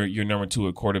to be your number two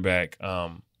at quarterback,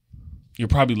 you're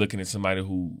probably looking at somebody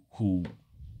who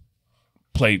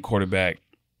played quarterback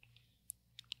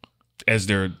as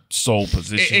their sole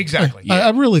position. Exactly. Yeah.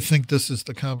 I really think this is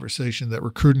the conversation that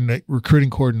recruiting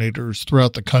coordinators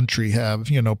throughout the country have,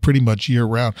 pretty much year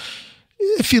round.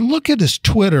 If you look at his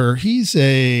Twitter, he's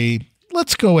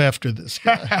let's go after this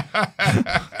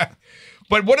guy.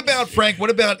 But what about, Frank,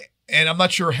 and I'm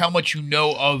not sure how much you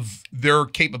know of their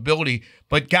capability,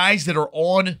 but guys that are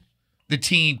on the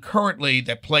team currently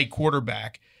that play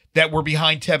quarterback that were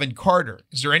behind Tevin Carter,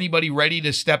 is there anybody ready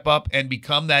to step up and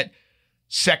become that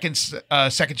second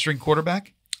string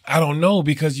quarterback? I don't know,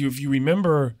 because if you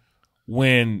remember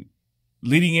when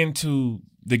leading into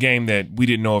the game that we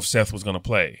didn't know if Seth was going to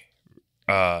play,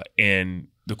 and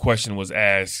the question was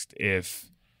asked if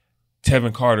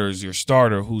Tevin Carter is your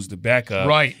starter, who's the backup,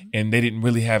 right? And they didn't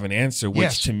really have an answer,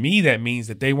 which to me that means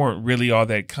that they weren't really all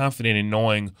that confident in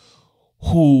knowing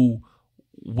who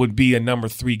would be a number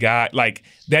three guy. Like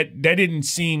that didn't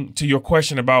seem, to your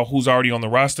question about who's already on the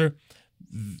roster,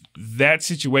 that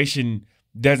situation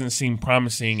doesn't seem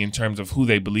promising in terms of who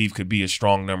they believe could be a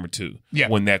strong number two. Yeah.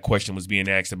 When that question was being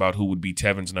asked about who would be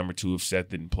Tevin's number two if Seth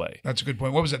didn't play. That's a good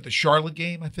point. What was that? The Charlotte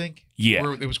game, I think? Yeah.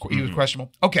 Where he was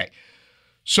questionable. Okay.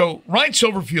 So Ryan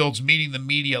Silverfield's meeting the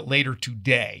media later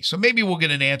today. So maybe we'll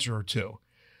get an answer or two.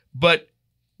 But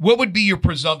what would be your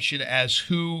presumption as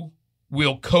who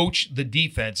will coach the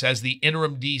defense as the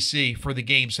interim DC for the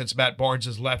game since Matt Barnes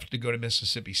has left to go to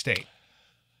Mississippi State?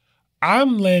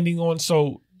 I'm landing on,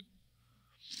 so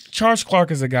Charles Clark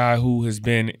is a guy who has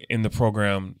been in the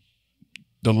program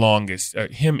the longest.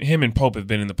 Him and Pope have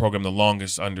been in the program the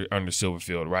longest under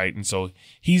Silverfield, right? And so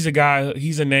he's a guy.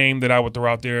 He's a name that I would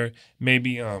throw out there.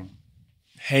 Maybe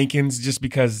Hankins, just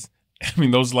because. I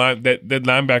mean, that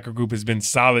linebacker group has been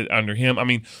solid under him. I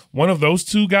mean, one of those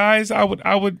two guys, I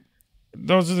would.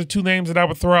 Those are the two names that I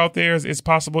would throw out there as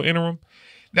possible interim.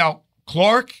 Now,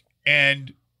 Clark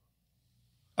and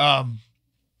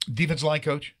defensive line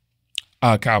coach,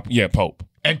 Pope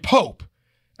and Pope,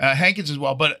 Hankins as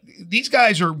well. But these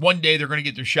guys are one day they're going to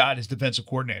get their shot as defensive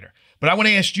coordinator. But I want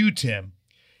to ask you, Tim,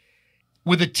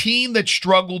 with a team that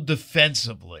struggled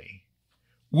defensively,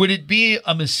 would it be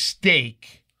a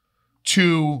mistake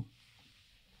to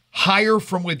hire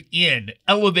from within,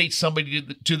 elevate somebody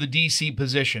to the DC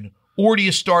position, or do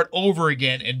you start over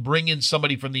again and bring in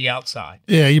somebody from the outside?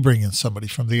 Yeah, you bring in somebody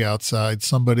from the outside,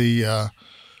 somebody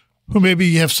who maybe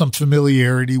you have some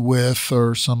familiarity with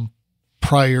or some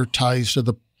prior ties to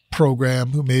the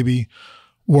program, who maybe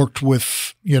worked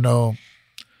with, Silverfield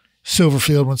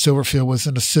when Silverfield was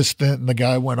an assistant and the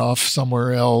guy went off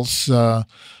somewhere else,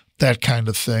 that kind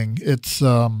of thing. It's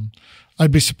I'd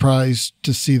be surprised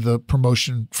to see the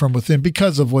promotion from within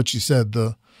because of what you said,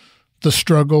 the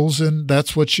struggles, and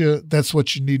that's what you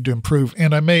need to improve.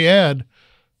 And I may add,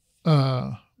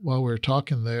 while we're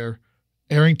talking there,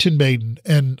 Arrington Maiden,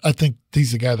 and I think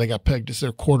he's the guy that got pegged as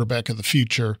their quarterback of the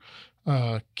future,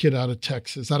 kid out of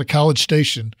Texas, out of College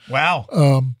Station. Wow.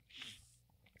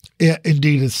 Yeah,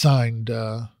 indeed is signed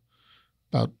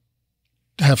about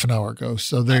half an hour ago.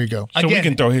 So there you go. So we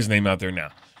can throw his name out there now.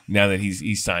 Now that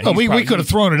he's signed. Oh, we could have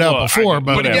thrown it out before,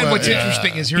 but again, what's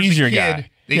interesting is here's a kid guy.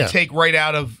 They take right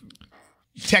out of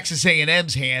Texas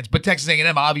A&M's hands, but Texas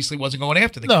A&M obviously wasn't going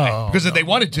after the guy because if they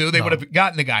wanted to, they would have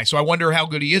gotten the guy. So I wonder how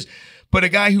good he is. But a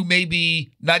guy who may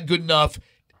be not good enough,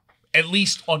 at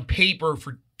least on paper,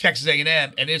 for Texas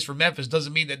A&M and is for Memphis,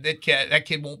 doesn't mean that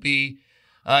kid won't be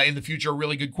in the future a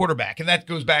really good quarterback. And that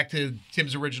goes back to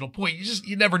Tim's original point.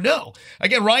 You never know.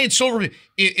 Again, Ryan Silverman,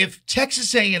 if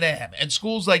Texas A&M and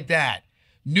schools like that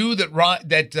knew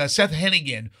that Seth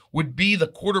Hennigan would be the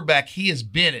quarterback he has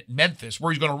been at Memphis,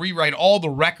 where he's going to rewrite all the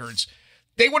records,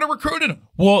 they would have recruited him.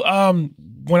 Well,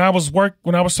 when I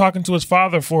was talking to his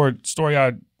father for a story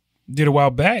I did a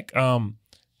while back,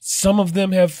 some of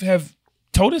them have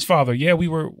told his father, "Yeah, we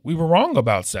were wrong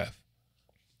about Seth."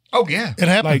 Oh yeah, it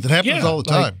happens. It happens all the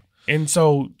time. And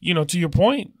so, to your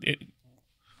point,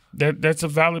 that's a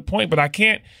valid point. But I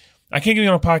can't get you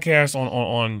on a podcast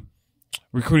on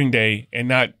recruiting day and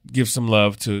not give some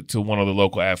love to one of the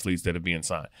local athletes that are being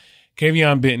signed.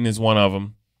 Kavion Benton is one of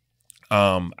them.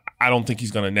 I don't think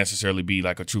he's going to necessarily be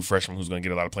like a true freshman who's going to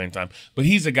get a lot of playing time. But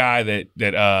he's a guy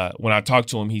that when I talked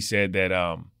to him, he said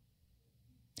that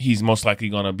he's most likely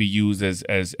going to be used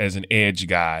as an edge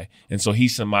guy. And so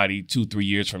he's somebody 2-3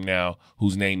 years from now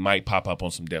whose name might pop up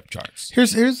on some depth charts.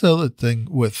 Here's the other thing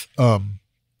with,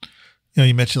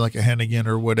 you mentioned like a Hennigan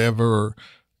or whatever, or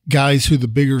guys who the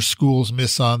bigger schools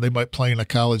miss on. They might play in a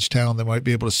college town. They might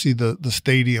be able to see the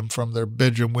stadium from their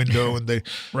bedroom window. And they,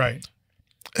 right.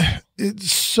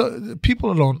 It's so,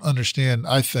 people don't understand,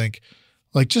 I think,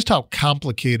 like just how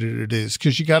complicated it is,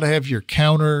 because you got to have your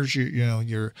counters,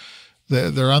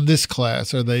 they're on this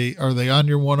class. Are they on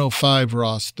your 105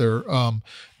 roster? And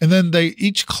then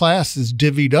each class is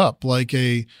divvied up like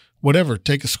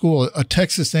take a school, a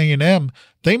Texas A&M,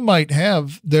 they might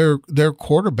have their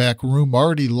quarterback room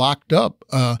already locked up,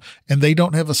 and they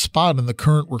don't have a spot in the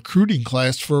current recruiting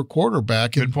class for a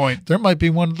quarterback. Good point. There might be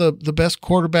one of the best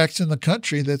quarterbacks in the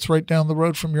country that's right down the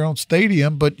road from your own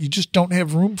stadium, but you just don't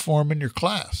have room for him in your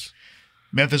class.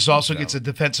 Memphis also gets a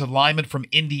defensive lineman from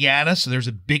Indiana, so there's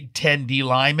a Big Ten D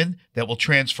lineman that will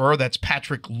transfer. That's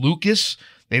Patrick Lucas.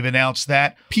 They've announced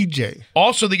that. PJ.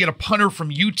 Also, they get a punter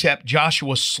from UTEP,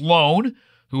 Joshua Sloan,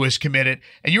 who is committed.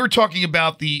 And you were talking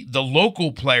about the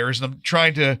local players, and I'm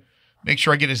trying to make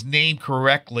sure I get his name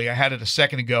correctly. I had it a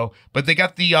second ago. But they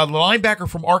got the linebacker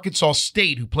from Arkansas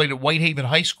State who played at Whitehaven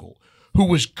High School, who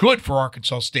was good for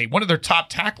Arkansas State, one of their top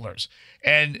tacklers.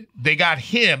 And they got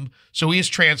him, so he is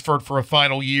transferred for a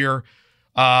final year.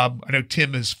 I know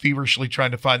Tim is feverishly trying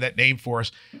to find that name for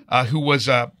us, who was,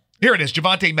 here it is,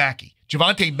 Javonte Mackey.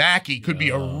 Javonte Mackey could be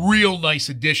a real nice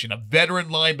addition, a veteran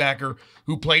linebacker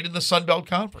who played in the Sun Belt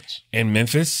Conference. And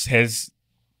Memphis has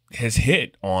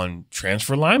hit on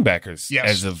transfer linebackers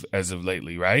as of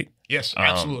lately, right? Yes,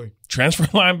 absolutely. Transfer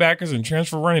linebackers and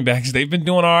transfer running backs, they've been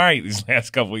doing all right these last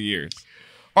couple of years.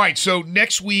 All right, so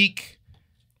next week,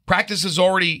 practice has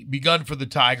already begun for the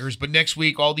Tigers, but next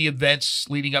week all the events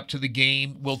leading up to the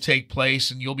game will take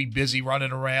place, and you'll be busy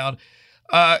running around.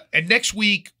 And next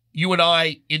week, you and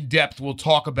I, in depth, will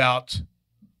talk about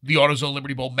the AutoZone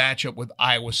Liberty Bowl matchup with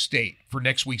Iowa State for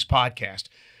next week's podcast.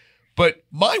 But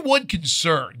my one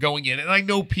concern going in, and I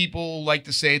know people like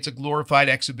to say it's a glorified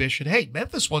exhibition. Hey,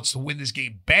 Memphis wants to win this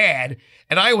game bad,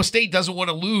 and Iowa State doesn't want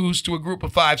to lose to a group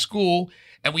of 5 school.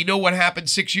 And we know what happened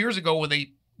 6 years ago when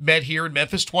they met here in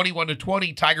Memphis,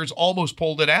 21-20. Tigers almost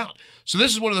pulled it out. So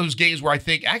this is one of those games where I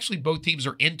think actually both teams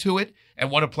are into it and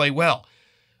want to play well.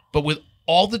 But with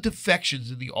all the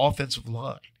defections in the offensive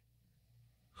line,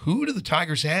 who do the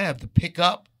Tigers have to pick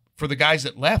up for the guys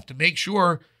that left to make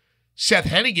sure Seth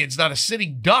Hennigan's not a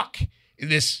sitting duck in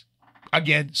this,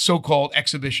 again, so-called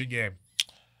exhibition game?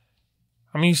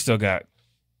 I mean, you still got.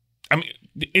 I mean,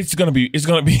 it's gonna be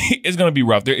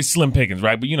rough. It's slim pickings,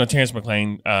 right? But Terrence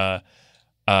McClain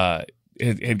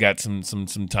had got some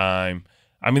time.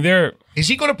 I mean, is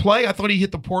he going to play? I thought he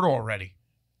hit the portal already.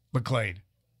 McClain,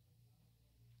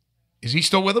 is he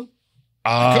still with him?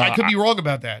 I could be wrong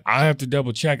about that. I have to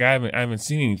double check. I haven't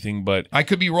seen anything, but I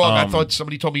could be wrong. I thought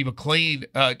somebody told me McClain.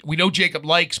 We know Jacob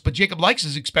Likes, but Jacob Likes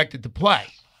is expected to play,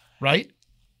 right?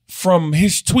 From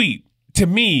his tweet to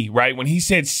me, right, when he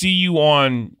said "see you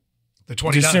on the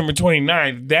 29th. December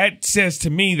 29th," that says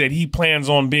to me that he plans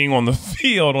on being on the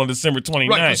field on December 29th.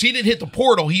 Right, because he didn't hit the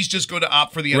portal. He's just going to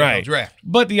opt for the NFL draft.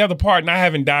 But the other part, and I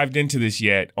haven't dived into this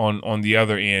yet on the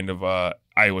other end of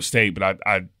Iowa State, but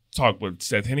I talked with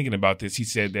Seth Hennigan about this. He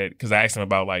said that, because I asked him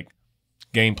about like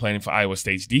game planning for Iowa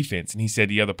State's defense, and he said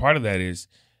the other part of that is,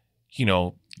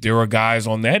 there are guys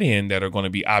on that end that are going to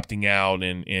be opting out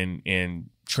and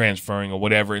transferring or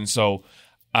whatever. And so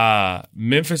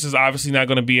Memphis is obviously not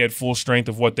going to be at full strength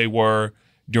of what they were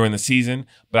during the season,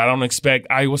 but I don't expect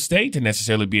Iowa State to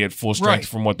necessarily be at full strength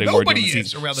from what they were during the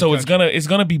season. So it's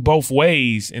gonna be both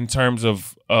ways in terms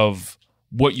of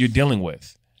what you're dealing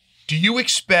with. Do you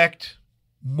expect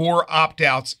more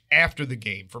opt-outs after the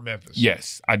game for Memphis?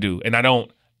 Yes, I do. And I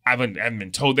haven't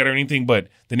been told that or anything, but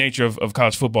the nature of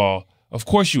college football, of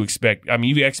course you expect. I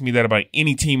mean, you ask me that about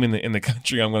any team in the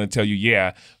country, I'm going to tell you,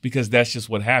 yeah, because that's just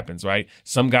what happens, right?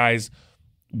 Some guys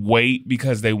wait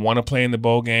because they want to play in the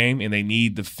bowl game and they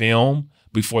need the film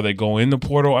before they go in the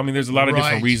portal. I mean, there's a lot of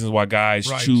different reasons why guys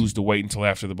choose to wait until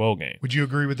after the bowl game. Would you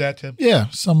agree with that, Tim? Yeah,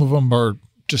 some of them are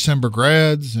December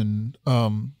grads, and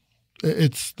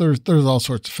there's all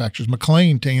sorts of factors.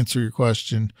 McClain, to answer your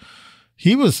question,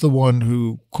 he was the one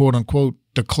who, quote unquote,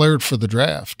 declared for the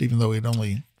draft, even though he'd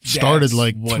only started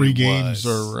like 3 games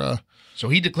or so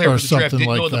he declared for the draft, didn't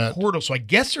go in the portal. So I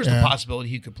guess there's the possibility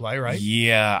he could play, right?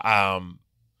 Yeah,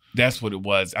 that's what it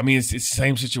was. I mean, it's the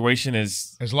same situation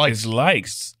as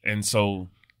Likes, and so.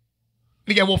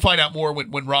 Again, we'll find out more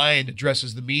when Ryan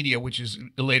addresses the media, which is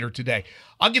later today.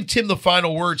 I'll give Tim the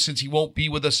final word since he won't be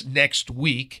with us next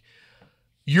week.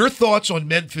 Your thoughts on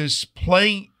Memphis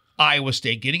playing Iowa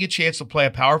State, getting a chance to play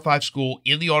a Power 5 school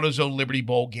in the AutoZone Liberty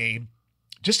Bowl game.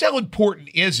 Just how important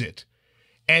is it?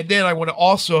 And then I want to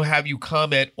also have you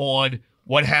comment on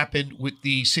what happened with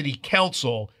the city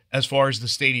council as far as the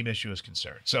stadium issue is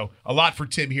concerned. So a lot for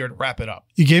Tim here to wrap it up.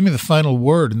 You gave me the final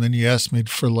word, and then you asked me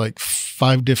for like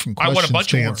 5 different questions I want a bunch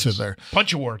to of answer words. there.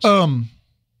 Bunch of words.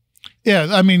 Yeah,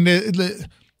 I mean,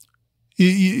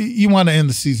 you want to end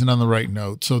the season on the right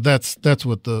note. So that's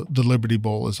what the Liberty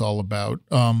Bowl is all about.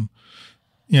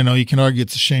 You can argue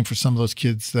it's a shame for some of those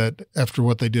kids that after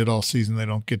what they did all season, they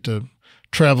don't get to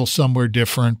travel somewhere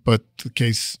different. But the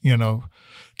case,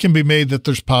 can be made that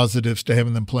there's positives to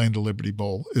having them play in the Liberty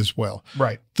Bowl as well.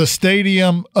 Right. The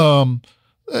stadium,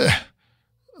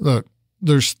 look,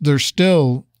 there's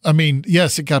still, I mean,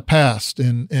 yes, it got passed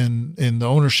and the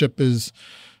ownership is,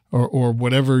 or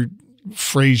whatever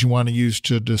phrase you want to use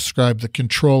to describe the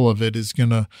control of it is going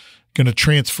to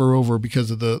transfer over because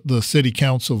of the city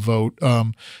council vote.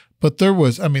 But there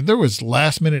was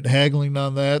last minute haggling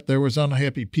on that. There was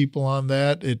unhappy people on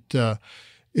that.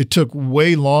 It took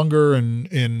way longer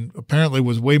and apparently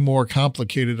was way more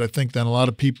complicated, I think, than a lot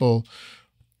of people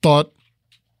thought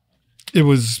it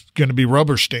was going to be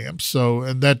rubber stamps. So,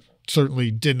 and that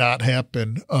certainly did not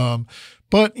happen.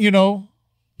 But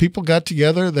people got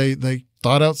together. They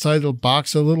thought outside the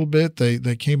box a little bit.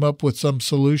 They came up with some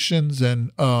solutions,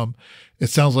 and it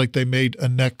sounds like they made a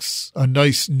nice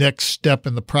next step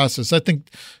in the process. I think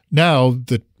now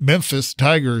the Memphis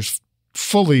Tigers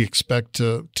fully expect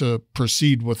to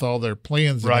proceed with all their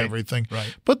plans and everything.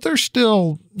 Right. But there's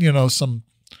still, some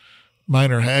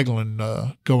minor haggling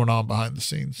going on behind the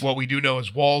scenes. What we do know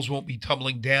is walls won't be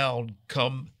tumbling down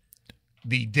come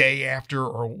the day after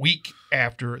or a week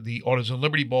after the AutoZone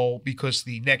Liberty Bowl, because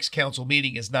the next council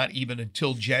meeting is not even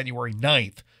until January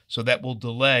 9th. So that will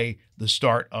delay the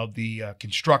start of the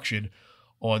construction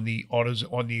on the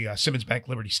Simmons Bank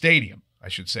Liberty Stadium. I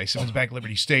should say, Simmons Bank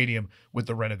Liberty Stadium with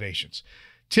the renovations.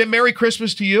 Tim, Merry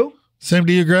Christmas to you. Same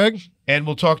to you, Greg. And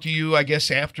we'll talk to you, I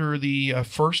guess, after the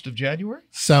 1st of January.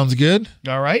 Sounds good.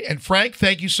 All right. And Frank,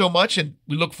 thank you so much. And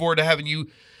we look forward to having you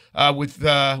with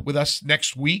us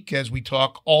next week as we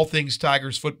talk all things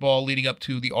Tigers football leading up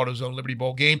to the AutoZone Liberty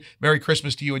Bowl game. Merry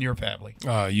Christmas to you and your family.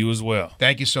 You as well.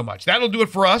 Thank you so much. That'll do it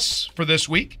for us for this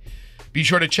week. Be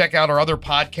sure to check out our other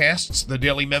podcasts, the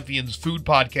Daily Memphians Food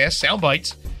Podcast, Sound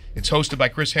Bites. It's hosted by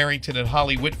Chris Harrington and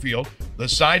Holly Whitfield. The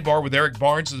Sidebar with Eric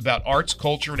Barnes is about arts,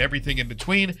 culture, and everything in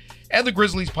between. And the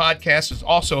Grizzlies podcast is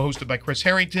also hosted by Chris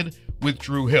Harrington with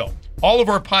Drew Hill. All of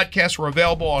our podcasts are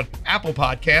available on Apple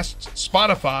Podcasts,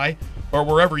 Spotify, or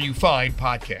wherever you find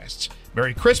podcasts.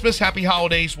 Merry Christmas, Happy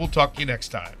Holidays. We'll talk to you next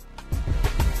time.